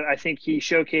came out of, I think he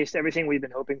showcased everything we've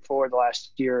been hoping for the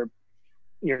last year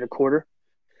and a quarter.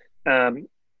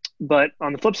 But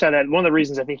on the flip side of that, one of the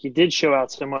reasons I think he did show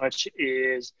out so much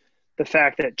is the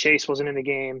fact that Chase wasn't in the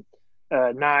game,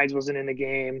 Nides wasn't in the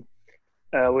game.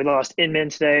 We lost Inman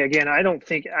today. Again,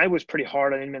 I was pretty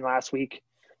hard on Inman last week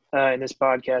in this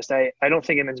podcast. I don't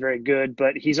think Inman's very good,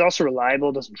 but he's also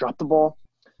reliable, doesn't drop the ball.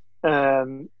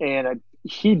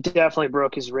 He definitely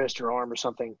broke his wrist or arm or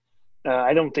something.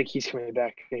 I don't think he's coming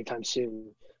back anytime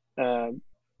soon.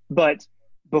 But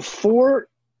before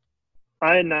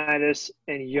Ioannidis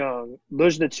and Young,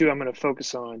 those are the 2 I'm going to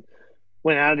focus on,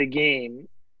 went out of the game.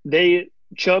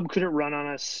 Chubb couldn't run on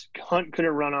us. Hunt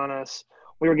couldn't run on us.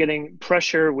 We were getting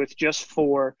pressure with just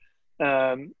 4.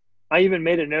 I even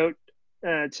made a note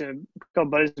to a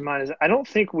couple buddies of mine. I don't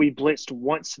think we blitzed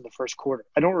once in the first quarter.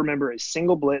 I don't remember a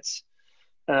single blitz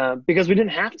because we didn't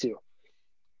have to.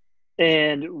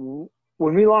 And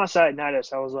when we lost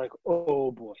Ioannidis, I was like,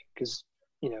 oh boy, because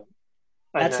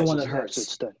that's the one that hurts.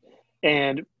 Stud.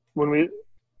 And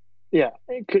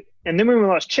and then when we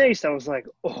lost Chase, I was like,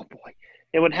 oh boy.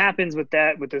 And what happens with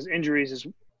those injuries is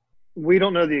we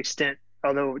don't know the extent.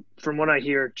 Although from what I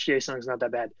hear, Chase Young's not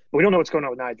that bad. But we don't know what's going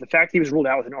on with Nides. The fact he was ruled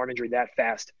out with an arm injury that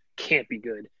fast can't be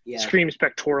good. Yeah. Screams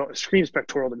pectoral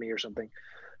to me or something.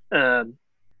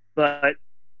 But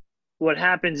what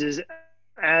happens is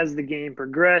as the game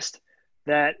progressed,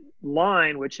 that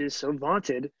line, which is so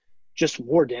vaunted, just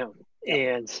wore down.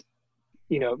 And,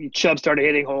 Chubb started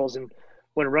hitting holes. And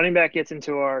when a running back gets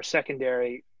into our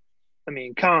secondary, I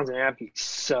mean, Collins and Apke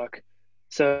suck.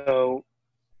 So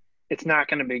it's not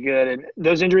going to be good. And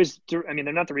those injuries, they're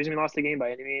not the reason we lost the game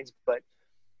by any means, but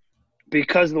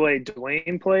because of the way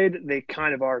Dwayne played, they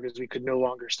kind of are because we could no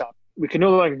longer stop. We could no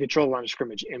longer control the line of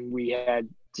scrimmage, and we had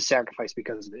to sacrifice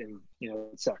because of it. And,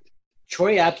 it sucked.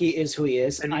 Troy Apke is who he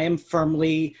is. And I am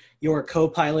firmly your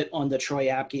co-pilot on the Troy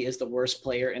Apke is the worst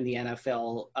player in the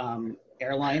NFL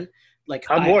airline. Like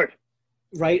I'm bored.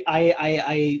 Right.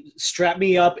 I strap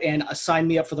me up and sign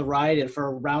me up for the ride and for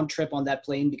a round trip on that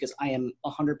plane because I am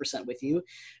 100% with you.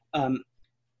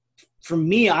 For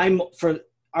me, I'm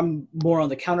more on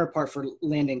the counterpart for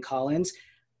Landon Collins.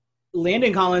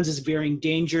 Landon Collins is veering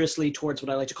dangerously towards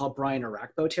what I like to call Brian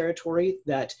Orakpo territory,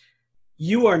 that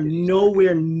you are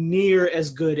nowhere near as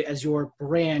good as your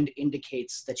brand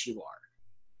indicates that you are.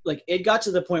 Like, it got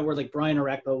to the point where, like, Brian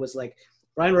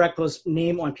Orakpo's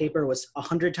name on paper was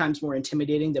 100 times more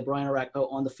intimidating than Brian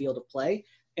Orakpo on the field of play,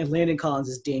 and Landon Collins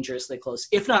is dangerously close,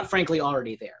 if not, frankly,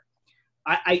 already there.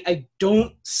 I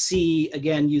don't see,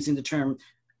 again, using the term,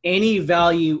 any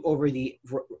value over the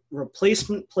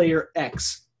replacement player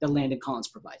X that Landon Collins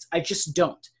provides. I just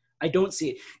don't. I don't see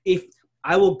it. If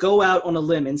I will go out on a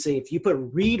limb and say, if you put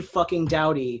Reed fucking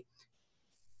Doughty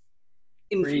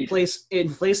in place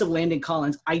of Landon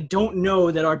Collins, I don't know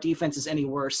that our defense is any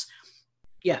worse.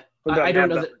 Yeah, I don't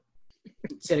know that.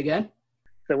 Say it again.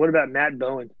 So what about Matt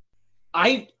Bowen?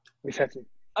 We've had to.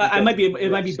 It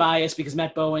might be biased because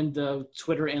Matt Bowen, the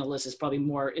Twitter analyst, is probably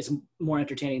more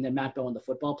entertaining than Matt Bowen, the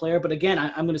football player. But again,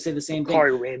 I'm going to say the same thing.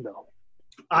 Bakari Rambo.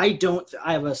 I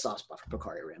have a soft spot for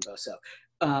Bakari Rambo, so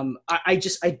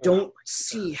I don't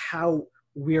see how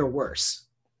we're worse.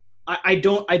 I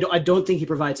don't think he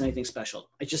provides anything special.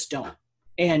 I just don't.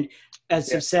 And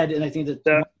as I've said, and I think that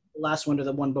the last one or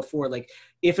the one before, like,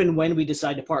 if and when we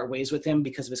decide to part ways with him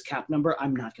because of his cap number,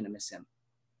 I'm not going to miss him.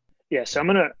 Yeah, so I'm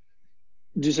going to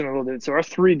do something a little bit. So our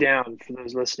 3 down for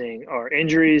those listening are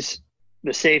injuries,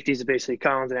 the safeties are basically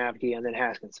Collins and Apke, and then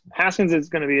Haskins. Haskins is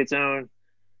going to be its own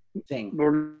thing.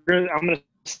 I'm going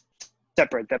to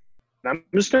separate that. I'm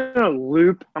just going to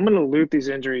loop these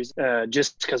injuries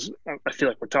just because I feel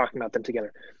like we're talking about them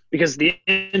together. Because the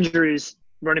injuries,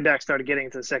 running back started getting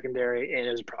into the secondary, and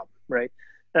it was a problem, right?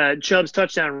 Chubb's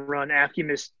touchdown run, Apke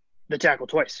missed the tackle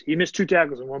twice. He missed 2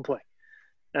 tackles in one play.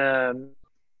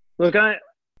 Look, I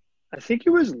think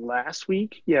it was last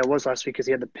week. Yeah, it was last week because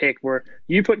he had the pick where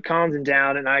you put Collins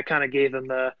down, and I kind of gave him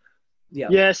the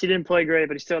yes, he didn't play great,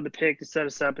 but he still had the pick to set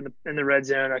us up in the red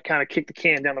zone. I kind of kicked the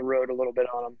can down the road a little bit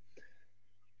on him.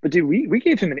 But, dude, we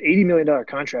gave him an $80 million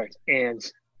contract, and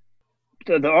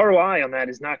the ROI on that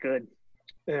is not good.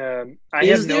 I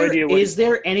have no idea. Is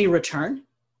there any return?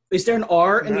 Is there an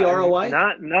R in the ROI?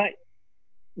 Not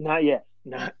yet.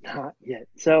 Not yet.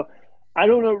 So I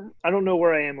don't know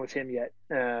where I am with him yet.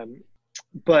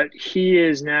 But he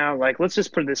is now, like, let's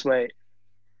just put it this way.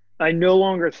 I no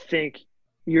longer think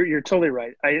you're totally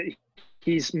right.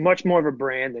 He's much more of a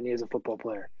brand than he is a football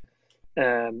player.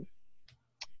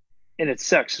 And it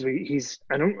sucks.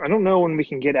 I don't know when we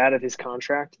can get out of his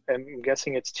contract. I'm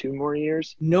guessing it's 2 more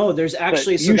years. No, there's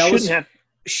actually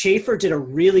Schaefer did a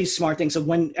really smart thing. So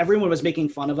when everyone was making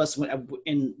fun of us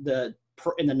in the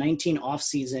 19 off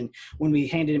season, when we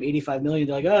handed him $85 million,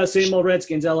 they're like, same old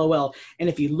Redskins, LOL. And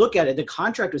if you look at it, the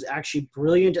contract was actually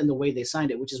brilliant in the way they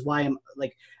signed it, which is why I'm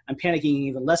panicking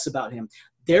even less about him.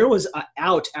 There was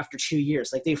out after 2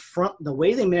 years. Like, the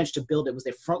way they managed to build it was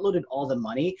they front loaded all the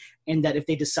money, and that if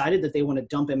they decided that they want to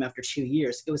dump him after 2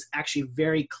 years, it was actually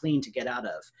very clean to get out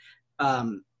of.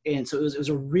 And so it was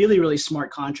a really, really smart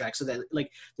contract, so that,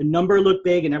 like, the number looked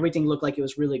big and everything looked like it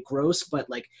was really gross, but,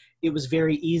 like, it was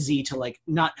very easy to, like,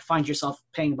 not find yourself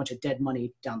paying a bunch of dead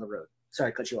money down the road.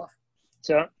 Sorry, I cut you off.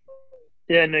 So,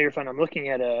 yeah, no, you're fine. I'm looking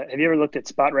at have you ever looked at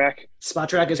SpotRack?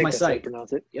 SpotRack is my site.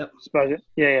 Pronounce it. Yep.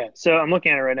 Yeah. So I'm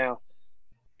looking at it right now,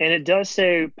 and it does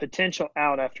say potential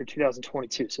out after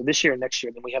 2022. So this year and next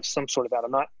year, then we have some sort of out.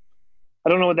 I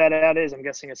don't know what that out is. I'm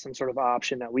guessing it's some sort of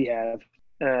option that we have.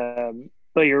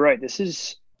 But you're right. This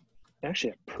is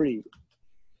actually a pretty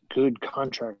good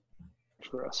contract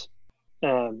for us.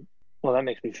 Well, that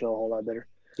makes me feel a whole lot better.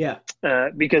 Yeah.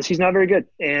 Because he's not very good.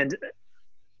 And,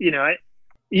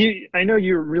 I know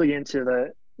you're really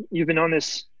into you've been on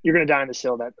this, you're going to die on this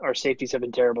hill that our safeties have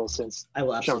been terrible since. I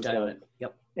will absolutely die on it.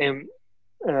 Yep.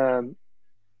 And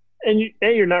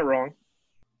you're not wrong.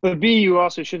 But B, you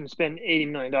also shouldn't spend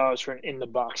 $80 million for an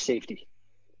in-the-box safety.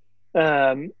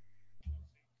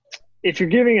 If you're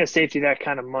giving a safety that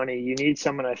kind of money, you need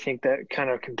someone, I think, that kind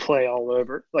of can play all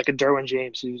over, like a Derwin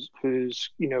James, who's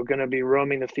going to be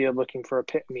roaming the field looking for a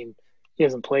pick. I mean, he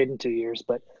hasn't played in 2 years,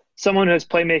 but someone who has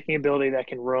playmaking ability that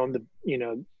can roam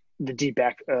the deep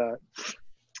back. What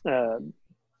am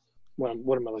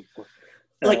I looking for?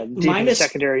 Like deep in the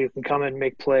secondary who can come in and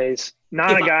make plays.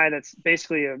 Not a guy that's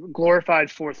basically a glorified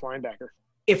fourth linebacker.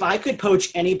 If I could poach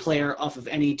any player off of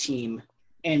any team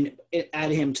and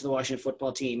add him to the Washington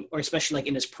football team, or especially like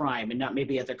in his prime and not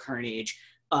maybe at their current age,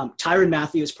 Tyrann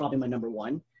Mathieu is probably my number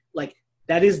one. Like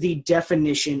that is the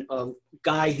definition of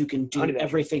guy who can do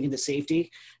everything in the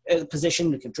safety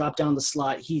position, who can drop down the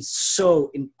slot. He's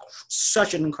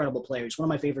such an incredible player. He's one of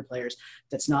my favorite players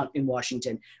that's not in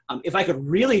Washington. If I could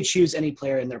really choose any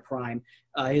player in their prime,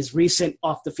 his recent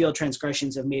off-the-field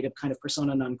transgressions have made him kind of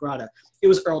persona non grata. It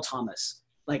was Earl Thomas.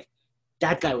 Like,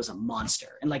 that guy was a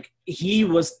monster. And, like, he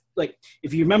was, like,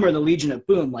 if you remember the Legion of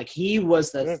Boom, like, he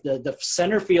was the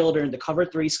center fielder in the cover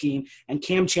 3 scheme, and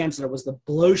Cam Chancellor was the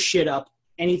blow shit up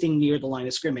anything near the line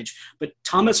of scrimmage. But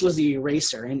Thomas was the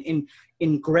eraser. And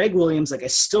in Greg Williams, like, I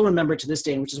still remember to this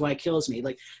day, which is why it kills me.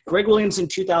 Like, Greg Williams in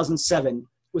 2007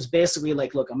 was basically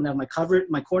like, look, I'm going to have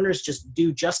my corners just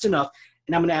do just enough,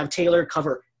 and I'm going to have Taylor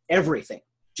cover everything.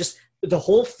 Just the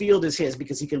whole field is his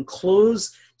because he can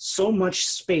close so much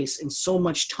space and so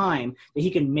much time that he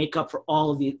can make up for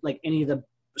all of the, like, any of the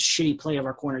shitty play of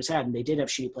our corners had. And they did have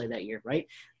shitty play that year, right?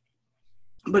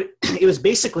 But it was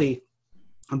basically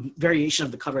a variation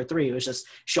of the cover 3. It was just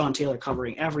Sean Taylor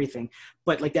covering everything.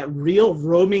 But like that real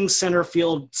roaming center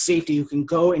field safety who can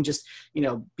go and just,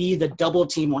 be the double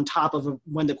team on top of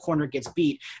when the corner gets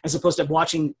beat, as opposed to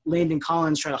watching Landon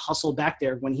Collins try to hustle back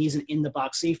there when he's an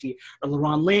in-the-box safety, or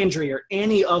LaRon Landry, or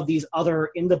any of these other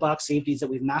in-the-box safeties that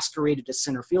we've masqueraded as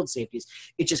center field safeties.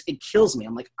 It kills me.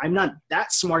 I'm like, I'm not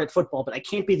that smart at football, but I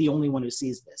can't be the only one who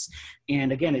sees this.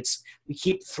 And again, we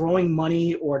keep throwing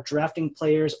money or drafting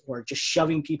players or just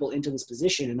shoving people into this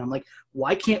position. And I'm like,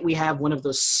 why can't we have one of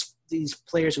these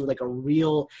players who are like a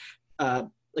real,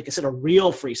 like I said, a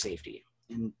real free safety?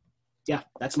 And yeah,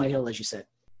 that's my hill, as you said.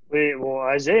 Well,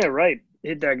 Isaiah Wright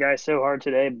hit that guy so hard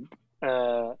today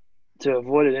to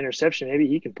avoid an interception. Maybe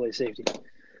he can play safety.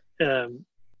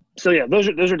 So yeah, those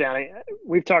are down.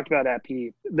 We've talked about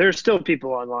Apke. There's still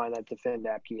people online that defend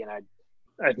Apke, and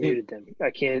I've muted them. I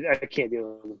can't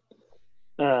deal with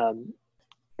them.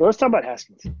 But let's talk about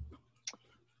Haskins. Do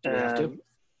we have to?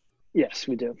 Yes,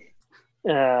 we do.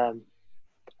 I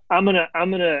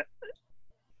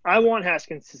want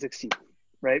Haskins to succeed,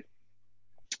 right?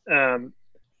 And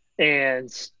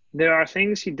there are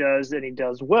things he does that he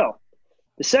does well.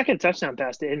 The second touchdown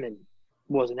pass to Inman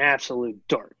was an absolute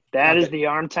dart. That is the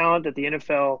arm talent that the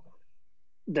NFL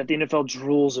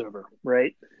drools over,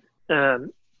 right?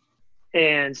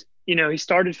 And he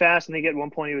started fast, and I think at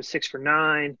one point he was 6 for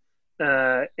 9.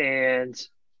 And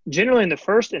generally in the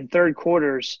first and third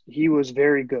quarters, he was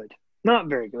very good. Not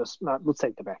very good. Let's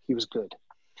take that back. He was good.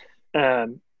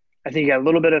 I think he got a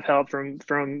little bit of help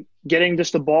from getting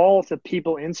just the ball to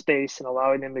people in space and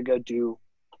allowing them to go do.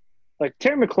 Like,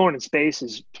 Terry McLaurin in space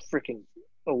is freaking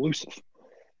elusive.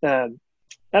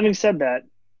 Having said that,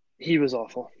 he was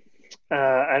awful.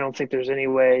 I don't think there's any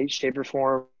way, shape, or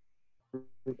form,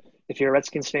 if you're a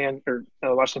Redskins fan or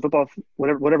watching football,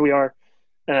 whatever we are,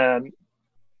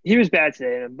 he was bad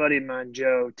today. And a buddy of mine,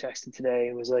 Joe, texted today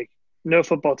and was like, no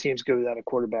football teams go without a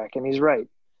quarterback. And he's right.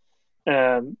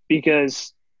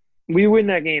 Because we win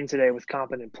that game today with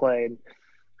competent play. And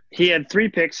he had 3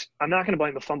 picks. I'm not going to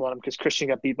blame the fumble on him because Christian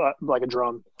got beat like a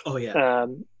drum. Oh, yeah.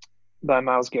 By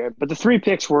Myles Garrett. But the 3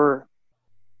 picks were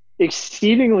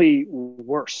exceedingly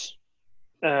worse,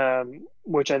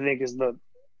 which I think is the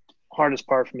hardest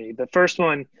part for me. The first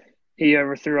one, he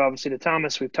overthrew obviously to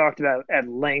Thomas. We've talked about at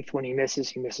length when he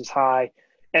misses high.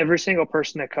 Every single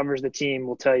person that covers the team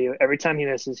will tell you every time he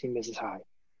misses high.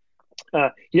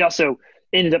 He also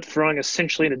ended up throwing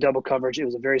essentially into double coverage. It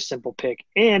was a very simple pick.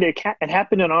 And it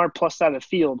happened on our plus side of the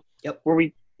field where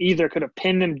we either could have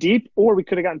pinned them deep or we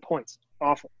could have gotten points.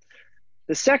 Awful.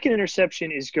 The second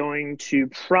interception is going to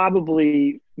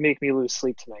probably make me lose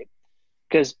sleep tonight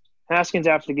because Haskins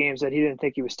after the game said he didn't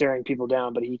think he was staring people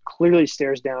down, but he clearly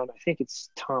stares down, I think it's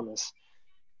Thomas.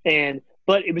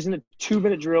 But it was in a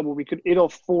 2-minute drill where we could ill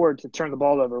afford to turn the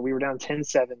ball over. We were down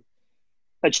 10-7.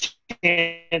 A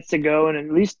chance to go and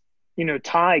at least,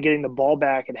 tie getting the ball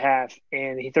back at half.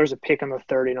 And he throws a pick on the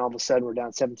 30, and all of a sudden we're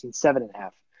down 17-7 at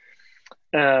half.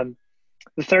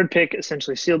 The third pick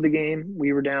essentially sealed the game.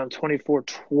 We were down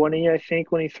 24-20, I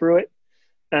think, when he threw it.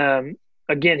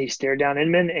 Again, he stared down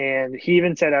Inman, and he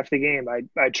even said after the game,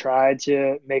 I tried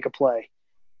to make a play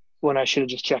when I should have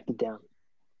just checked it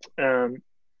down.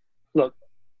 Look,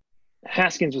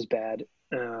 Haskins was bad.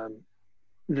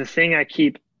 The thing I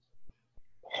keep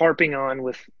harping on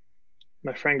with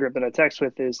my friend group that I text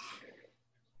with is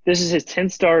this is his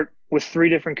 10th start with 3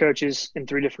 different coaches and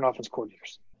 3 different offense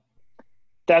coordinators.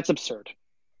 That's absurd.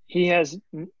 He has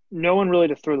no one really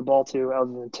to throw the ball to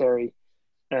other than Terry.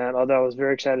 Although I was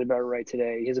very excited about Wright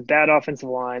today. He has a bad offensive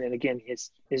line, and again,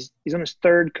 he's on his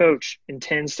third coach in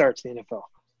 10 starts in the NFL.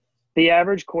 The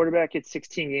average quarterback gets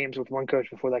 16 games with one coach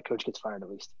before that coach gets fired, at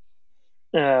least.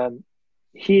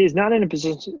 He is not in a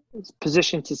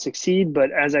position to succeed,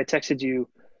 but as I texted you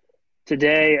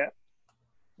today,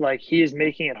 like, he is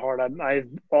making it hard.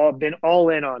 I've been all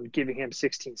in on giving him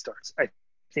 16 starts. I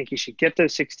think he should get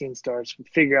those 16 starts,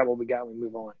 figure out what we got, and we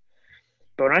move on.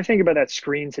 But when I think about that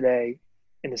screen today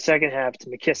in the second half to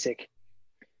McKissick,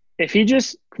 if he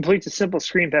just completes a simple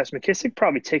screen pass, McKissick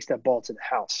probably takes that ball to the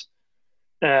house.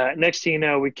 Next thing you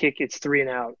know, we kick, it's 3 and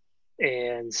out,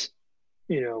 and,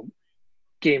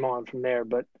 game on from there.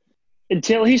 But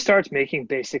until he starts making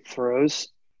basic throws,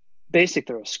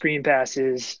 screen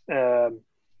passes,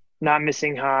 not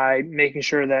missing high, making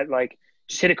sure that, like,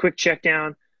 just hit a quick check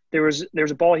down. There was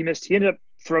a ball he missed. He ended up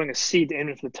throwing a seed to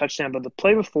end for the touchdown, but the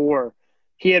play before,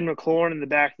 he had McLaurin in the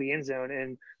back of the end zone,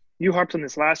 and you harped on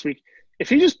this last week. If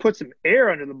he just puts some air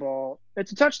under the ball,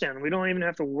 it's a touchdown. We don't even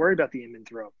have to worry about the in-man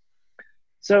throw.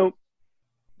 So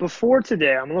before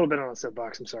today, I'm a little bit on the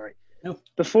soapbox. I'm sorry. No.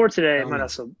 Before today, I'm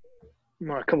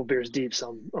a couple beers deep, so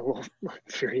I'm a little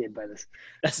infuriated by this.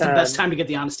 That's the best time to get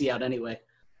the honesty out anyway.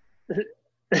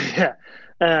 Yeah.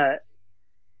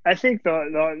 I think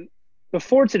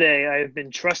before today, I have been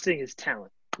trusting his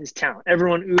talent.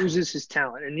 Everyone oozes his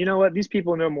talent. And you know what? These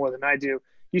people know more than I do.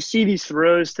 You see these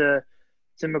throws to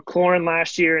McLaurin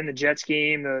last year in the Jets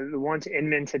game, the one to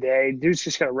Inman today. Dude's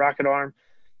just got a rocket arm.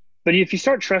 But if you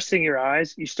start trusting your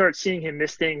eyes, you start seeing him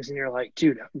miss things, and you're like,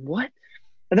 dude, what?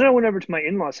 And then I went over to my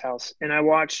in-laws' house, and I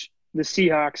watched the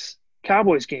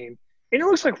Seahawks-Cowboys game, and it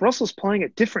looks like Russell's playing a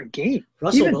different game.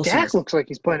 Even Dak looks like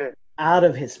he's playing it. Out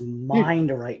of his mind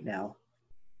right now.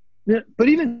 Yeah, but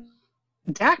even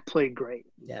Dak played great.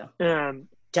 Yeah.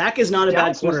 Dak is not a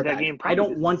bad quarterback. I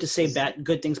don't want to say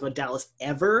good things about Dallas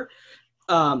ever.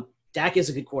 Dak is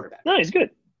a good quarterback. No, he's good.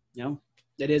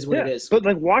 It is what it is. But,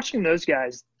 like, watching those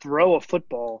guys throw a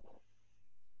football,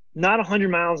 not 100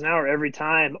 miles an hour every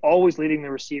time, always leading the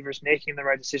receivers, making the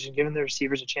right decision, giving the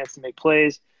receivers a chance to make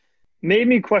plays, made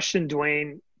me question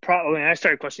Dwayne. I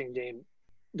started questioning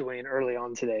Dwayne early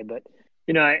on today, but,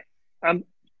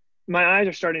 my eyes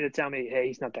are starting to tell me, hey,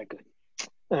 he's not that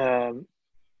good.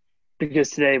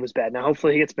 Because today was bad. Now,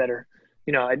 hopefully he gets better.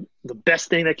 The best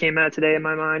thing that came out today in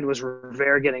my mind was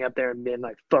Rivera getting up there and being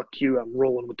like, fuck you, I'm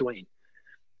rolling with Dwayne.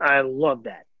 I love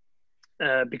that.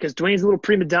 Because Dwayne's a little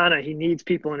prima donna. He needs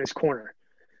people in his corner.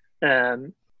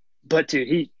 But,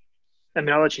 dude,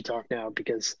 I'll let you talk now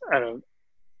because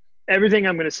everything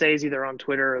I'm going to say is either on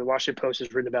Twitter or the Washington Post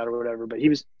has written about it or whatever, but it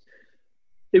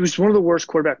was one of the worst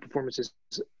quarterback performances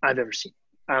I've ever seen.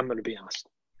 I'm going to be honest.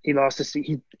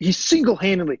 He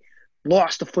single-handedly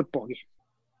lost a football game.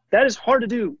 That is hard to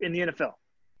do in the NFL.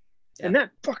 Yeah. And that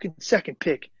fucking second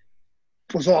pick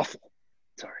was awful.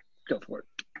 Sorry. Go for it.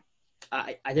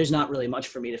 There's not really much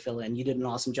for me to fill in. You did an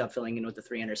awesome job filling in with the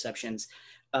 3 interceptions.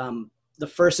 The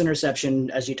first interception,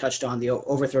 as you touched on, the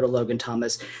overthrow to Logan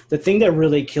Thomas. The thing that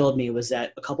really killed me was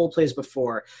that a couple of plays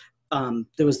before,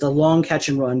 there was the long catch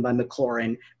and run by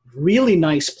McLaurin. Really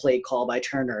nice play call by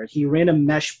Turner. He ran a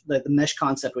mesh, the mesh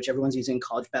concept, which everyone's using in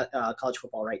college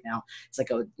football right now. It's like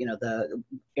the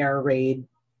air raid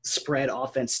spread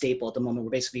offense staple at the moment, where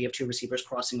basically you have 2 receivers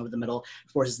crossing over the middle,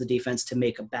 forces the defense to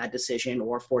make a bad decision,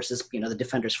 or forces the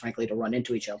defenders, frankly, to run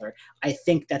into each other. I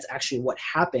think that's actually what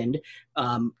happened.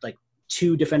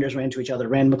 2 defenders ran into each other,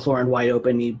 ran McLaurin wide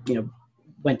open. He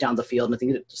went down the field, and I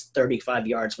think it was 35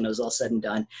 yards when it was all said and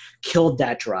done. Killed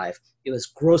that drive. It was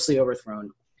grossly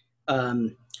overthrown.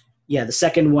 The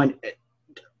second one,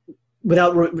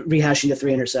 without rehashing the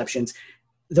 3 interceptions,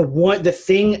 the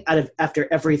thing after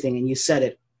everything, and you said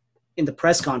it in the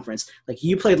press conference, like,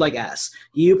 you played like ass.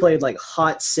 You played like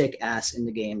hot, sick ass in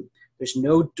the game. There's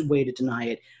no way to deny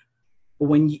it.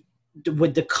 But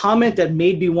with the comment that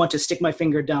made me want to stick my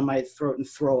finger down my throat and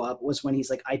throw up was when he's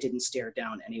like, I didn't stare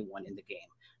down anyone in the game.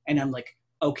 And I'm like,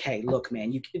 okay, look,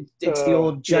 man, it's the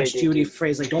old Judge Judy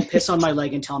phrase, like, don't piss on my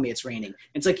leg and tell me it's raining.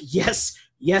 It's like, yes,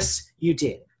 you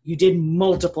did. You did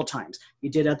multiple times. You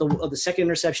did at the second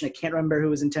interception. I can't remember who it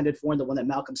was intended for, and the one that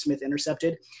Malcolm Smith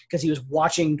intercepted, because he was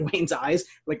watching Dwayne's eyes,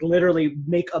 like, literally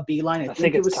make a beeline. I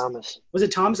think it was Thomas. Was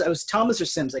it Thomas? It was Thomas or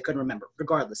Sims. I couldn't remember.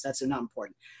 Regardless, that's not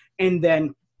important. And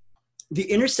then the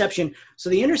interception.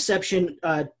 So the interception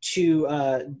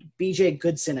to B.J.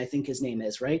 Goodson, I think his name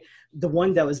is, right? The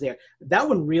one that was there. That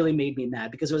one really made me mad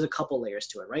because there was a couple layers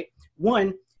to it, right?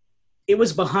 One, it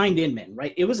was behind Inman,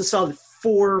 right? It was a solid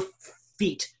 4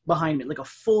 feet behind me, like a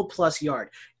full plus yard.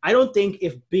 I don't think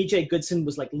if B.J. Goodson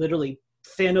was like literally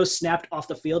Thanos snapped off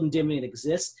the field and didn't even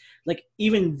exist. Like,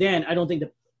 even then, I don't think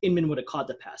that Inman would have caught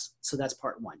the pass. So that's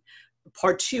part one.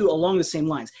 Part two, along the same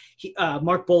lines,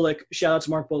 Mark Bullock, shout out to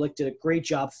Mark Bullock, did a great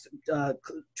job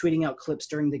tweeting out clips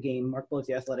during the game. Mark Bullock,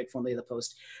 the Athletic, formerly of the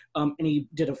Post, and he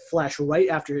did a flash right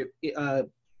after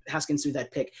Haskins threw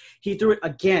that pick. He threw it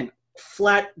again,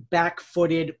 flat,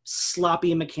 back-footed,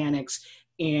 sloppy mechanics,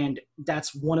 and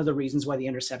that's one of the reasons why the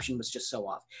interception was just so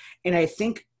off. And I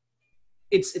think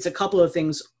it's a couple of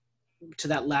things to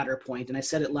that latter point, and I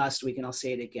said it last week, and I'll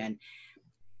say it again.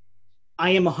 I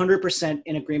am 100%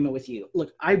 in agreement with you.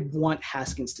 Look, I want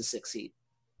Haskins to succeed.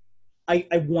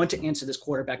 I want to answer this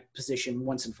quarterback position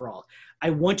once and for all. I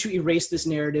want to erase this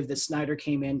narrative that Snyder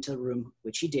came into the room,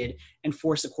 which he did, and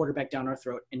forced the quarterback down our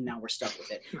throat, and now we're stuck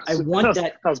with it. I want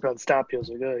that. I was about to stop you. I was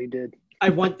like, oh, he did. I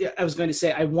was going to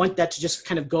say, I want that to just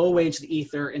kind of go away into the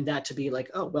ether, and that to be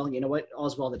like, oh, well, you know what?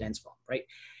 All's well that ends well, right?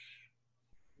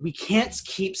 We can't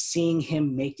keep seeing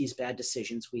him make these bad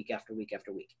decisions week after week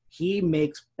after week. He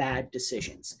makes bad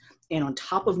decisions. And on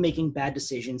top of making bad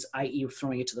decisions, i.e.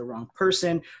 throwing it to the wrong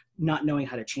person, not knowing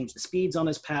how to change the speeds on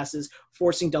his passes,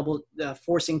 forcing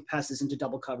passes into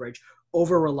double coverage,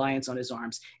 over-reliance on his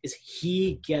arms, is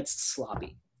he gets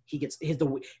sloppy. He gets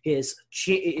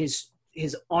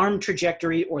his arm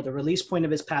trajectory or the release point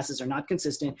of his passes are not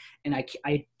consistent, and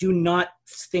I do not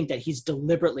think that he's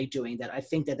deliberately doing that. I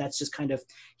think that that's just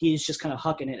he's just kind of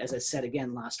hucking it, as I said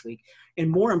again last week. And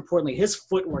more importantly, his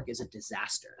footwork is a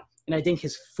disaster. And I think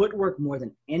his footwork, more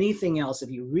than anything else, if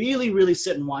you really, really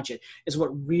sit and watch it, is what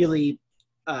really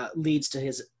leads to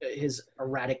his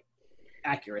erratic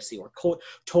accuracy or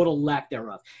total lack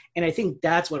thereof. And I think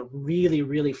that's what really,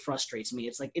 really frustrates me.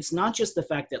 It's like, it's not just the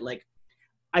fact that, like,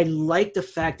 I like the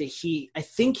fact that I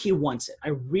think he wants it. I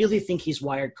really think he's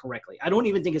wired correctly. I don't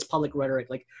even think it's public rhetoric.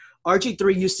 Like,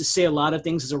 RG3 used to say a lot of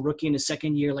things as a rookie in his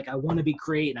second year, like, I want to be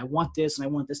great and I want this and I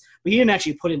want this, but he didn't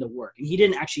actually put in the work, and he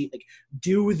didn't actually, like,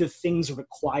 do the things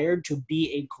required to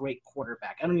be a great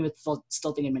quarterback. I don't even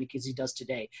still think in many cases he does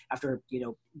today after,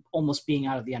 almost being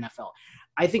out of the NFL.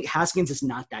 I think Haskins is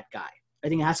not that guy. I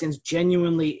think Haskins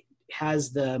genuinely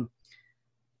has the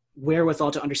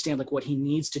wherewithal to understand, like, what he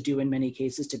needs to do in many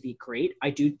cases to be great. I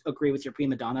do agree with your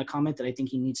prima donna comment that I think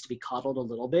he needs to be coddled a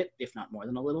little bit, if not more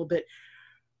than a little bit.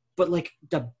 But, like,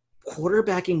 the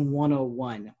quarterbacking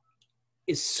 101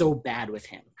 is so bad with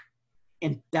him.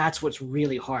 And that's what's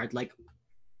really hard. Like,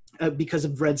 because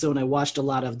of Red Zone, I watched a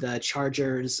lot of the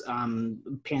Chargers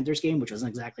Panthers game, which wasn't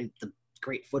exactly the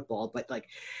great football, but, like,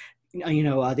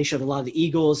 they showed a lot of the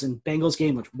Eagles and Bengals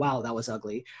game, which, wow, that was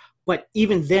ugly. But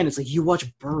even then, it's like, you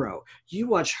watch Burrow, you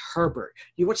watch Herbert,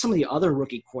 you watch some of the other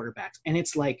rookie quarterbacks, and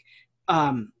it's like,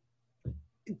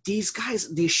 these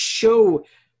guys, they show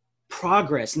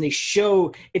progress, and they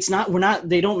show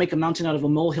they don't make a mountain out of a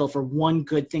molehill for one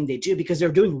good thing they do, because they're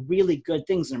doing really good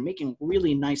things and they're making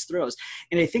really nice throws.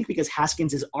 And I think because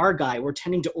Haskins is our guy, we're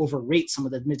tending to overrate some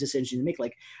of the decisions they make.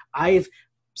 Like, I've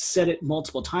said it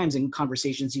multiple times in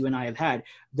conversations you and I have had,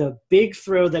 the big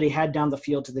throw that he had down the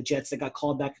field to the Jets that got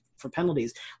called back for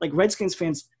penalties, like, Redskins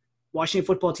fans, Washington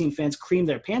football team fans creamed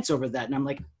their pants over that. And I'm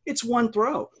like, it's one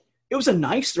throw. It was a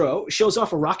nice throw. It shows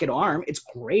off a rocket arm. It's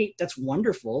great. That's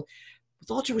wonderful.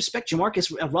 With all due respect,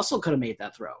 Jamarcus Russell could have made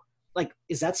that throw. Like,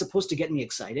 is that supposed to get me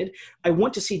excited? I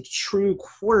want to see true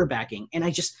quarterbacking. And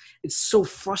it's so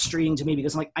frustrating to me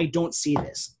because I'm like, I don't see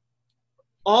this.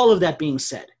 All of that being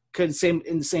said, in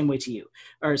the same way to you,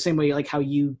 or same way like how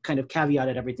you kind of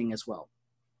caveated everything as well.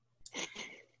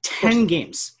 10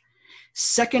 games,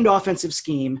 second offensive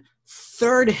scheme,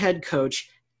 third head coach,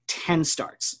 10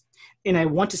 starts. And I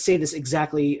want to say this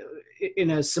exactly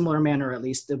in a similar manner, at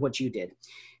least, to what you did.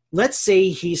 Let's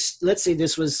say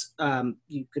this was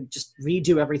you could just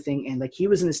redo everything, and, like, he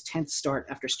was in his 10th start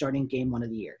after starting game 1 of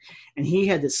the year, and he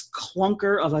had this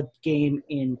clunker of a game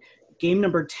in game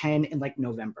number 10 in, like,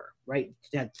 November. Right?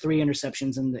 It had 3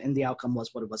 interceptions, and the outcome was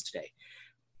what it was today.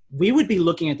 We would be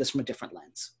looking at this from a different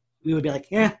lens. We would be like,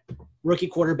 rookie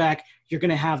quarterback, you're going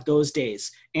to have those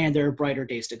days, and there are brighter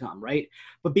days to come, right?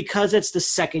 But because it's the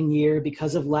second year,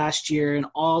 because of last year and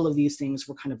all of these things,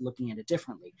 we're kind of looking at it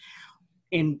differently.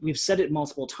 And we've said it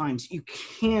multiple times. You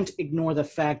can't ignore the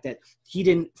fact that he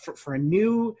didn't, for a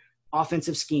new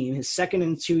offensive scheme, his second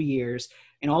in 2 years,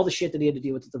 and all the shit that he had to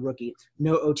deal with the rookie,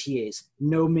 no OTAs,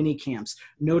 no mini camps,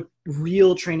 no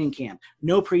real training camp,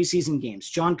 no preseason games.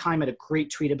 John Keim had a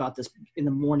great tweet about this in the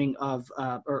morning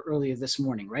or earlier this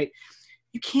morning, right?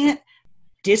 You can't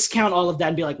discount all of that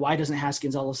and be like, why doesn't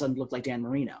Haskins all of a sudden look like Dan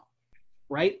Marino,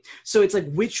 right? So it's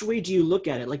like, which way do you look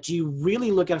at it? Like, do you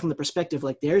really look at it from the perspective,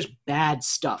 like, there's bad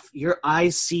stuff, your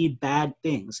eyes see bad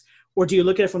things? Or do you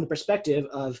look at it from the perspective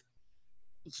of,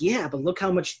 yeah, but look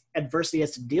how much adversity he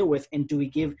has to deal with, and do we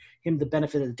give him the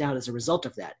benefit of the doubt as a result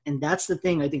of that? And that's the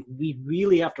thing I think we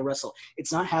really have to wrestle.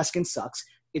 It's not Haskins sucks.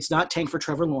 It's not tank for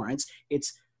Trevor Lawrence.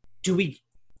 It's do we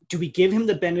give him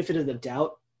the benefit of the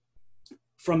doubt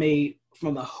from a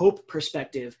hope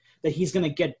perspective that he's going to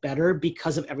get better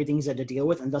because of everything he's had to deal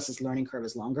with, and thus his learning curve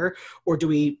is longer? Or do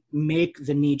we make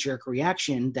the knee-jerk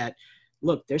reaction that,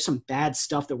 look, there's some bad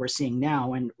stuff that we're seeing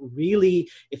now, and really,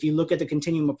 if you look at the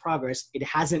continuum of progress, it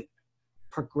hasn't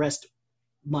progressed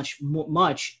much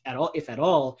at all, if at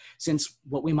all, since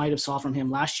what we might have saw from him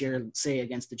last year, say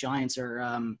against the Giants or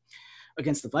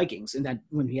against the Vikings, and that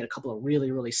when he had a couple of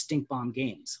really, really stink bomb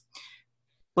games.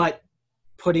 But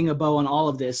putting a bow on all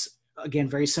of this, again,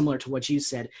 very similar to what you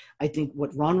said, I think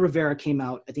what Ron Rivera came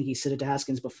out, I think he said it to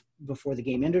Haskins before the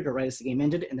game ended or right as the game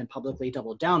ended, and then publicly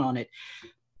doubled down on it.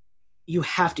 You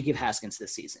have to give Haskins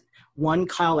this season. One,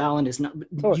 Kyle Allen is not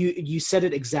 – you said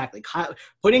it exactly.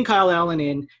 Putting Kyle Allen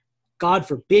in, God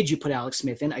forbid you put Alex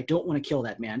Smith in. I don't want to kill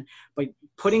that man. But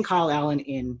putting Kyle Allen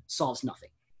in solves nothing.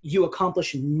 You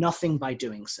accomplish nothing by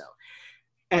doing so.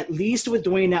 At least with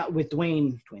Dwayne Allen,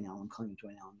 I'm calling him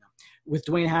Dwayne Allen now. With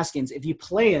Dwayne Haskins, if you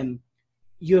play him,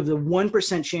 you have the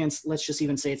 1% chance, let's just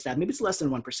even say it's that, maybe it's less than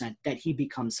 1%, that he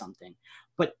becomes something.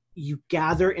 But you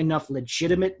gather enough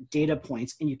legitimate data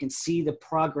points and you can see the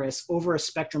progress over a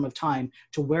spectrum of time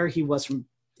to where he was from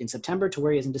in September to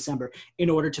where he is in December in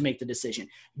order to make the decision.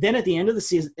 Then at the end of the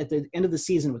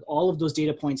season, with all of those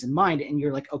data points in mind, and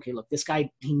you're like, okay, look, this guy,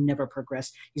 he never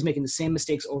progressed. He's making the same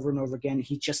mistakes over and over again.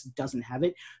 He just doesn't have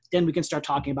it. Then we can start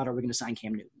talking about, are we going to sign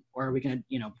Cam Newton? Or are we going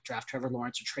to, draft Trevor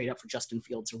Lawrence or trade up for Justin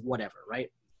Fields or whatever, right?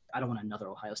 I don't want another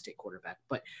Ohio State quarterback,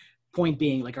 but point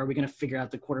being, like, are we going to figure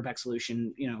out the quarterback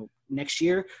solution, next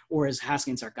year, or is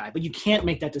Haskins our guy? But you can't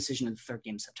make that decision in the third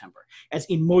game of September. As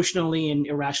emotionally and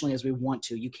irrationally as we want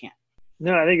to, you can't.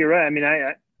 No, I think you're right. I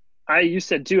mean, you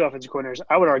said 2 offensive coordinators.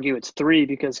 I would argue it's 3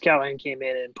 because Callahan came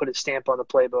in and put his stamp on the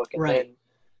playbook, and right.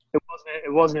 Then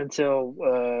it wasn't until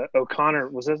O'Connor,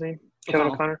 was that his name? Kevin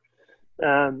O'Connor.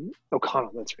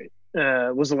 O'Connell, that's right.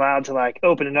 Was allowed to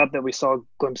open it up that we saw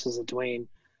glimpses of Dwayne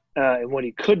and what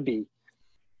he could be.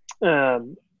 Let's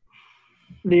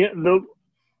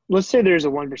say there's a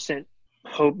 1%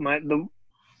 hope. The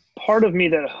part of me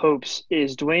that hopes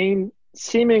is Dwayne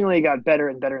seemingly got better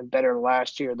and better and better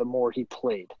last year the more he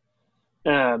played,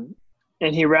 and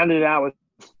he rounded it out with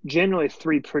generally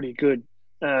 3 pretty good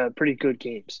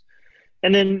games.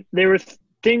 And then there were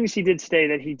things he did say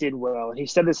that he did well, and he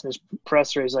said this in his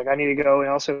presser. He's like, I need to go and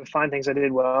also find things I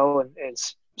did well and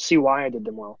see why I did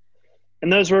them well.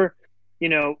 And those were,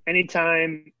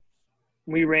 anytime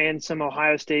we ran some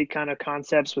Ohio State kind of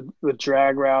concepts with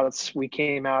drag routes, we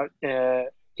came out.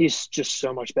 He's just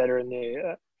so much better in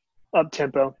the up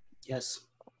tempo. Yes.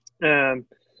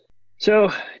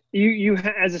 So you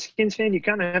as a Skins fan, you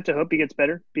kind of have to hope he gets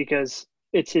better because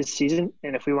it's his season,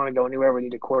 and if we want to go anywhere, we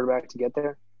need a quarterback to get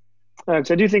there.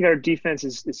 So I do think our defense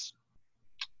is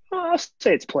I'll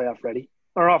say it's playoff ready.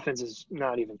 Our offense is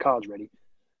not even college ready.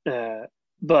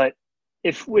 But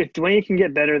if Dwayne can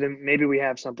get better, then maybe we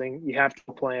have something. You have to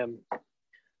play him.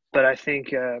 But I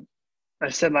think I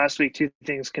said last week 2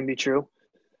 things can be true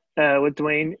with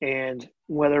Dwayne, and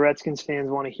whether Redskins fans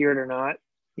want to hear it or not,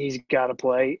 he's got to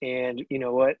play. And you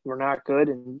know what? We're not good,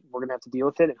 and we're going to have to deal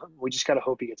with it. And we just got to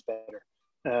hope he gets better.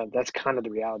 That's kind of the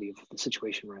reality of the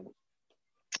situation we're in.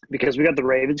 Because we got the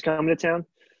Ravens coming to town,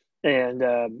 and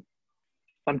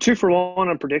I'm 2 for 1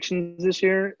 on predictions this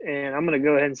year, and I'm going to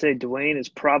go ahead and say Dwayne is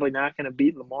probably not going to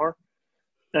beat Lamar.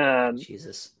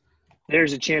 Jesus.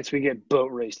 There's a chance we get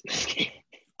boat raced in this game.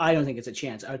 I don't think it's a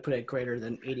chance. I would put a greater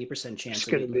than 80% chance.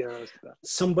 Just going to be honest about it.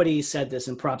 Somebody said this,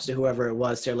 and props to whoever it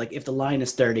was. They're like, if the line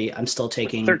is 30, I'm still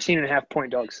taking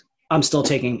 13.5-point dogs. I'm still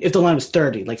taking, if the line was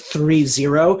 30, like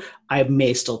 3-0, I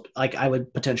may still, I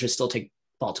would potentially still take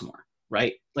Baltimore,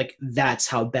 right? Like, that's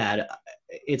how bad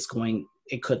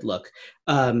it could look.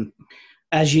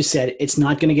 As you said, it's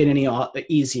not going to get any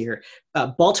easier.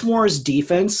 Baltimore's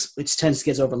defense, which tends to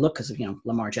get overlooked because of,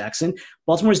 Lamar Jackson.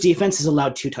 Baltimore's defense has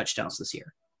allowed 2 touchdowns this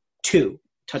year. 2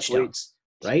 touchdowns,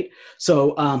 right?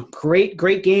 So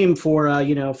great game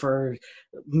for, for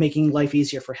making life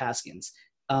easier for Haskins.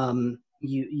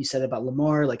 You said about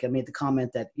Lamar, like I made the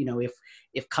comment that,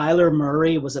 if Kyler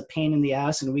Murray was a pain in the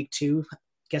ass in week 2,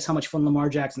 guess how much fun Lamar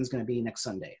Jackson is going to be next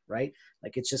Sunday, right?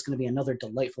 Like, it's just going to be another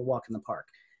delightful walk in the park.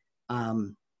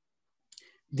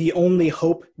 The only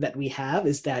hope that we have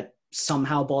is that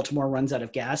somehow Baltimore runs out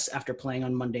of gas after playing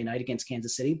on Monday night against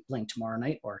Kansas City, playing tomorrow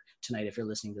night or tonight if you're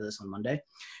listening to this on Monday.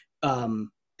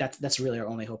 That's really our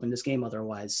only hope in this game.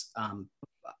 Otherwise,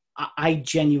 I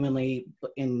genuinely,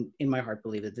 in my heart,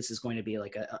 believe that this is going to be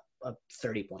like a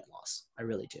 30-point loss. I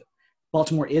really do.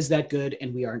 Baltimore is that good,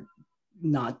 and we are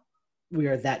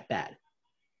that bad.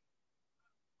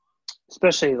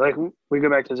 Especially, like, we go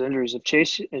back to those injuries. If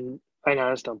Chase and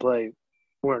Ioannidis don't play,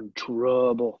 we're in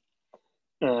trouble.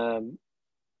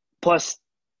 Plus,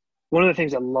 one of the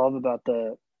things I love about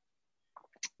the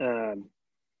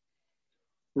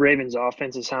Ravens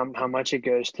offense is how much it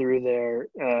goes through their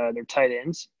tight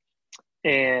ends,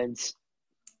 and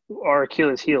our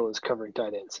Achilles heel is covering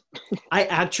tight ends. I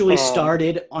actually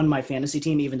started on my fantasy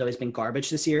team, even though he's been garbage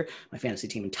this year. My fantasy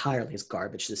team entirely is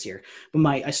garbage this year. But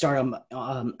I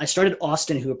started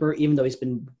Austin Hooper, even though he's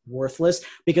been worthless,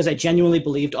 because I genuinely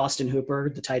believed Austin Hooper,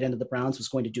 the tight end of the Browns, was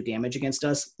going to do damage against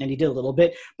us, and he did a little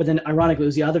bit. But then, ironically, it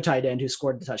was the other tight end who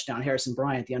scored the touchdown, Harrison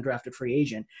Bryant, the undrafted free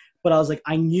agent. But I was like,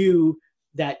 I knew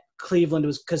that Cleveland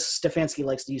was, because Stefanski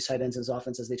likes to use tight ends in his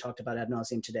offense, as they talked about ad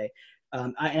nauseum today.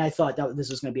 And I thought that this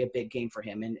was going to be a big game for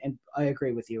him. And I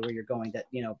agree with you where you're going that,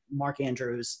 Mark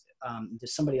Andrews,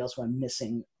 there's somebody else who I'm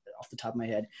missing off the top of my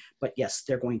head. But, yes,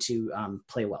 they're going to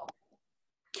play well.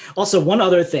 Also, one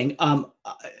other thing. I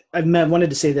wanted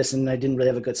to say this, and I didn't really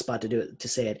have a good spot to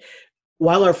say it.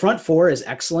 While our front four is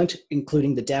excellent,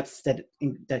 including the depth that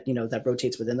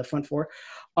rotates within the front four,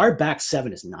 our back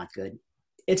seven is not good.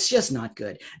 It's just not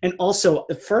good. And also,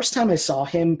 the first time I saw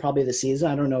him probably this season,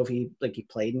 I don't know if he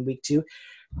played in week 2,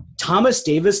 Thomas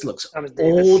Davis looks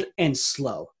old and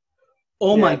slow.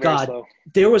 Oh my God. Slow.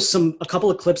 There was a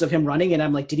couple of clips of him running, and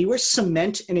I'm like, did he wear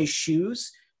cement in his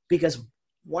shoes? Because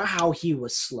wow, he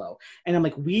was slow. And I'm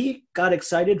like, we got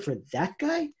excited for that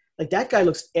guy? Like, that guy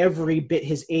looks every bit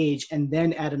his age, and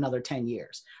then add another 10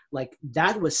 years. Like,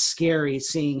 that was scary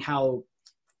seeing how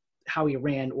he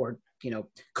ran or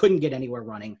couldn't get anywhere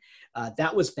running.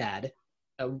 That was bad.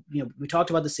 We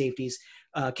talked about the safeties.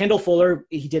 Kendall Fuller,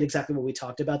 he did exactly what we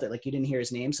talked about, that like you didn't hear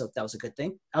his name, so that was a good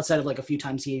thing. Outside of like a few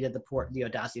times he had the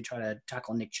audacity to try to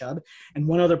tackle Nick Chubb. And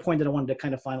one other point that I wanted to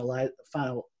kind of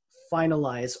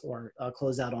finalize or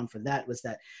close out on for that was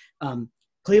that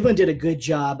Cleveland did a good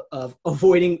job of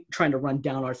avoiding trying to run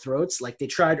down our throats. Like, they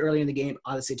tried early in the game,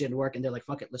 obviously it didn't work, and they're like,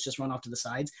 fuck it, let's just run off to the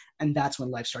sides. And that's when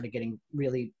life started getting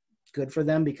really good for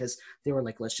them, because they were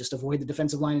like, let's just avoid the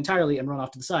defensive line entirely and run off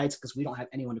to the sides, because we don't have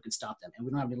anyone who can stop them, and we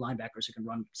don't have any linebackers who can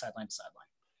run sideline to sideline.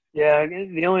 Yeah,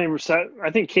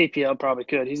 I think KPL probably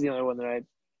could. He's the only one that I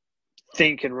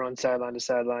think can run sideline to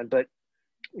sideline. But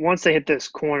once they hit those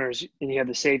corners and you have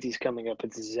the safeties coming up,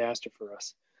 it's a disaster for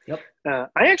us. Yep.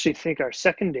 I actually think our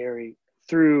secondary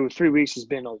through 3 weeks has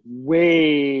been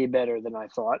way better than I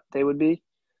thought they would be.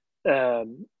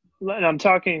 And I'm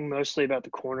talking mostly about the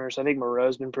corners. I think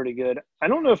Moreau's been pretty good. I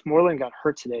don't know if Moreland got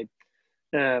hurt today,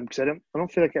 because I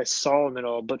don't feel like I saw him at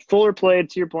all. But Fuller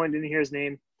played, to your point, didn't hear his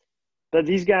name. But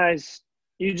these guys,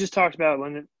 you just talked about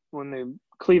when the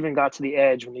Cleveland got to the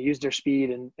edge, when they used their speed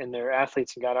and their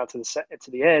athletes and got out to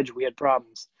the edge, we had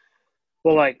problems.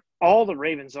 Well, like, all the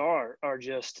Ravens are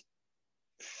just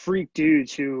freak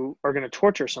dudes who are going to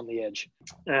torture us on the edge.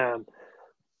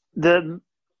 The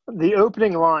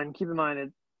opening line, keep in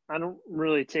mind, I don't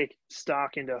really take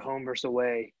stock into home versus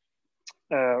away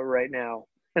right now,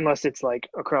 unless it's like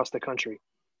across the country.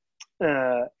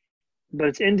 But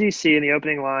it's in DC, and the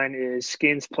opening line is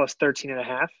Skins plus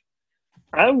 13.5.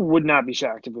 I would not be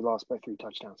shocked if we lost by 3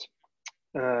 touchdowns.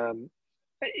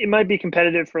 It might be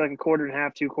competitive for like a quarter and a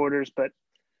half, 2 quarters, but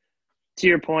to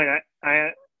your point,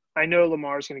 I know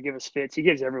Lamar's going to give us fits. He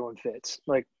gives everyone fits.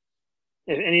 Like,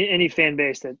 if any fan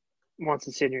base that wants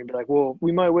to sit here and be like, well,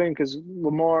 we might win because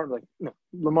Lamar, like, no,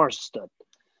 Lamar's a stud.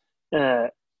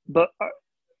 But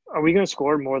are we going to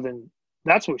score more than –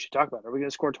 that's what we should talk about. Are we going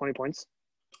to score 20 points?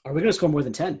 Are we going to score more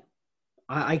than 10?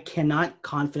 I cannot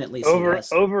confidently say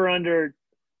yes. Over under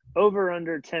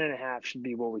 10.5 should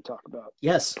be what we talk about.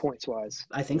 Yes. Points-wise.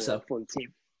 I think so. For the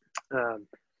team. So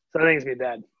I think it's going to be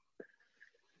bad.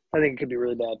 I think it could be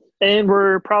really bad. And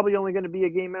we're probably only going to be a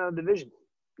game out of the division.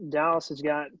 Dallas has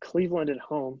got Cleveland at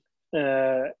home.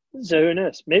 So who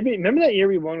knows? Maybe remember that year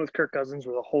we won with Kirk Cousins,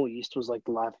 where the whole East was like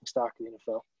the laughing stock of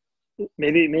the NFL.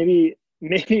 Maybe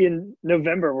in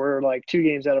November we're like 2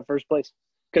 games out of first place.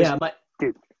 Yeah,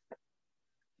 dude,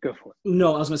 go for it.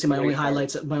 No, I was going to say my only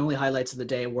highlights of the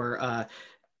day were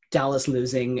Dallas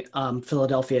losing,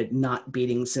 Philadelphia not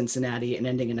beating Cincinnati and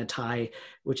ending in a tie,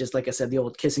 which is, like I said, the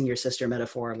old kissing your sister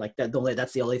metaphor. Like that's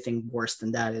the only thing worse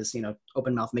than that is,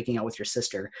 open mouth making out with your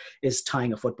sister is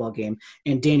tying a football game,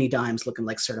 and Danny Dimes looking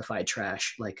like certified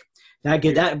trash. Like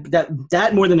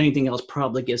that more than anything else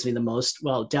probably gives me the most.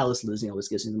 Well, Dallas losing always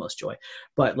gives me the most joy,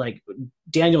 but like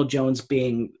Daniel Jones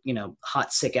being,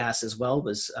 hot sick ass as well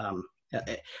was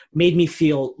It made me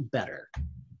feel better.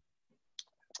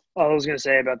 All I was going to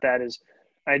say about that is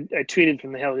I tweeted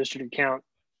from the Hail District account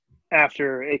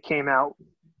after it came out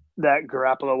that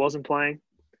Garoppolo wasn't playing.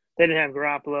 They didn't have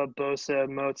Garoppolo, Bosa,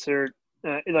 Mozart.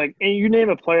 And you name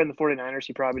a player in the 49ers,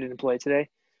 he probably didn't play today.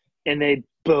 And they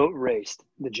boat raced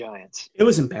the Giants. It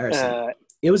was embarrassing.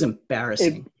 It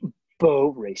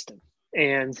boat raced them.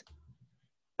 And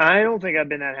I don't think I've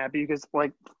been that happy because,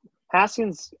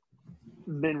 Haskins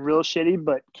been real shitty,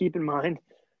 but keep in mind,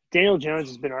 Daniel Jones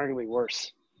has been arguably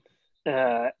worse.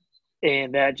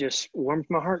 And that just warmed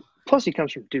my heart. Plus, he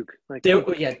comes from Duke.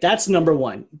 That's number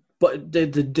one. But the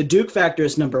Duke factor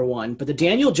is number one. But the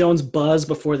Daniel Jones buzz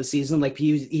before the season,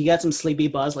 he got some sleepy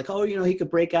buzz, he could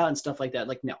break out and stuff like that.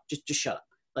 No, just shut up.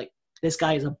 This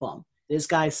guy is a bum. This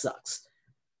guy sucks.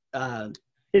 He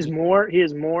has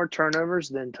more turnovers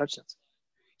than touchdowns.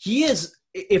 He is,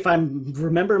 if I'm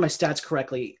remembering my stats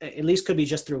correctly, at least could be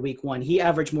just through week one, he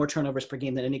averaged more turnovers per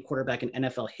game than any quarterback in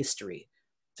NFL history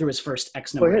through his first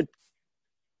X number. He had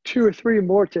 2 or 3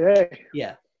 more today.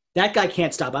 Yeah. That guy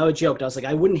can't stop. I joked. I was like,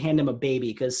 I wouldn't hand him a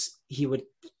baby because he would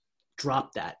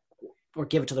drop that or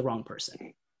give it to the wrong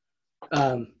person.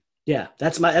 Yeah,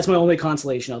 that's my only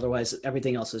consolation. Otherwise,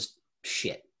 everything else is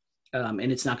shit. And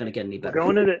it's not going to get any better.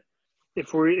 Going into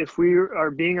if we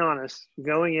are being honest,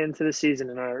 going into the season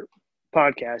in our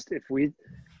podcast, if we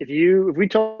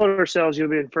told ourselves you'll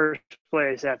be in first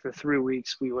place after 3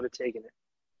 weeks, we would have taken it.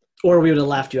 Or we would have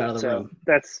laughed you out of the room.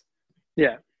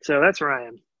 So that's where I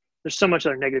am. There's so much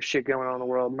other negative shit going on in the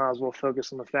world. Might as well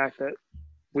focus on the fact that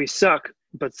we suck,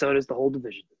 but so does the whole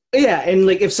division. Yeah, and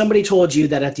if somebody told you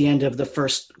that at the end of the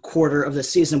first quarter of the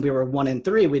season we were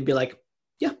 1-3, we'd be like,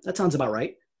 yeah, that sounds about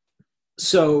right.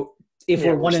 So if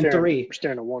we're 1-3, we're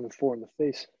staring at 1-4 in the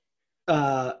face.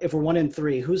 If we're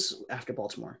 1-3, who's after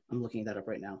Baltimore? I'm looking that up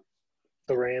right now.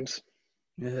 The Rams.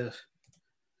 Ugh.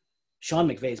 Sean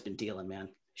McVay's been dealing, man.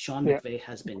 Sean McVay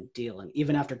has been dealing.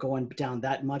 Even after going down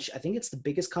that much, I think it's the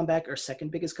biggest comeback or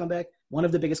second biggest comeback, one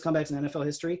of the biggest comebacks in NFL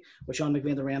history, what Sean McVay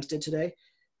and the Rams did today.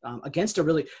 Against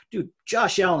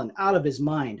Josh Allen out of his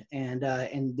mind,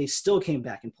 and they still came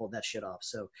back and pulled that shit off.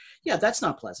 So, yeah, that's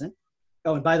not pleasant.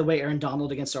 Oh, and by the way, Aaron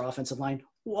Donald against our offensive line,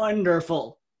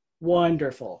 wonderful.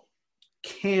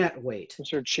 Can't wait. I'm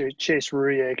sure Chase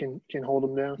Roullier can hold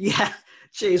him down. Yeah,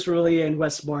 Chase Roullier and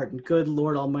Wes Martin. Good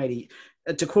Lord Almighty.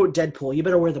 To quote Deadpool, you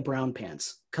better wear the brown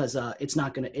pants because it's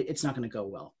not gonna go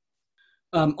well.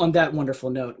 On that wonderful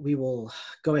note, we will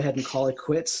go ahead and call it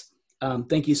quits.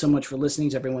 Thank you so much for listening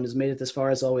to everyone who's made it this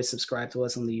far. As always, subscribe to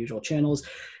us on the usual channels.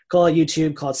 Call it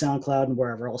YouTube, call it SoundCloud, and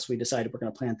wherever else we decided we're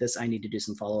going to plant this. I need to do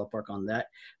some follow-up work on that.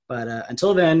 But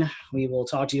until then, we will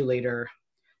talk to you later.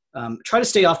 Try to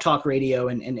stay off talk radio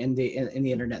and the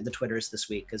internet and the Twitters this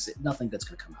week because nothing good's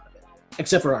going to come out of it,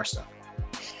 except for our stuff.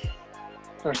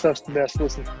 Our stuff's the best.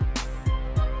 Listen.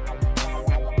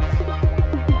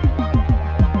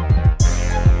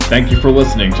 Thank you for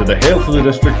listening to the Hail to the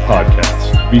District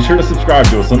podcast. Be sure to subscribe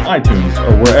to us on iTunes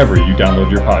or wherever you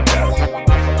download your podcasts.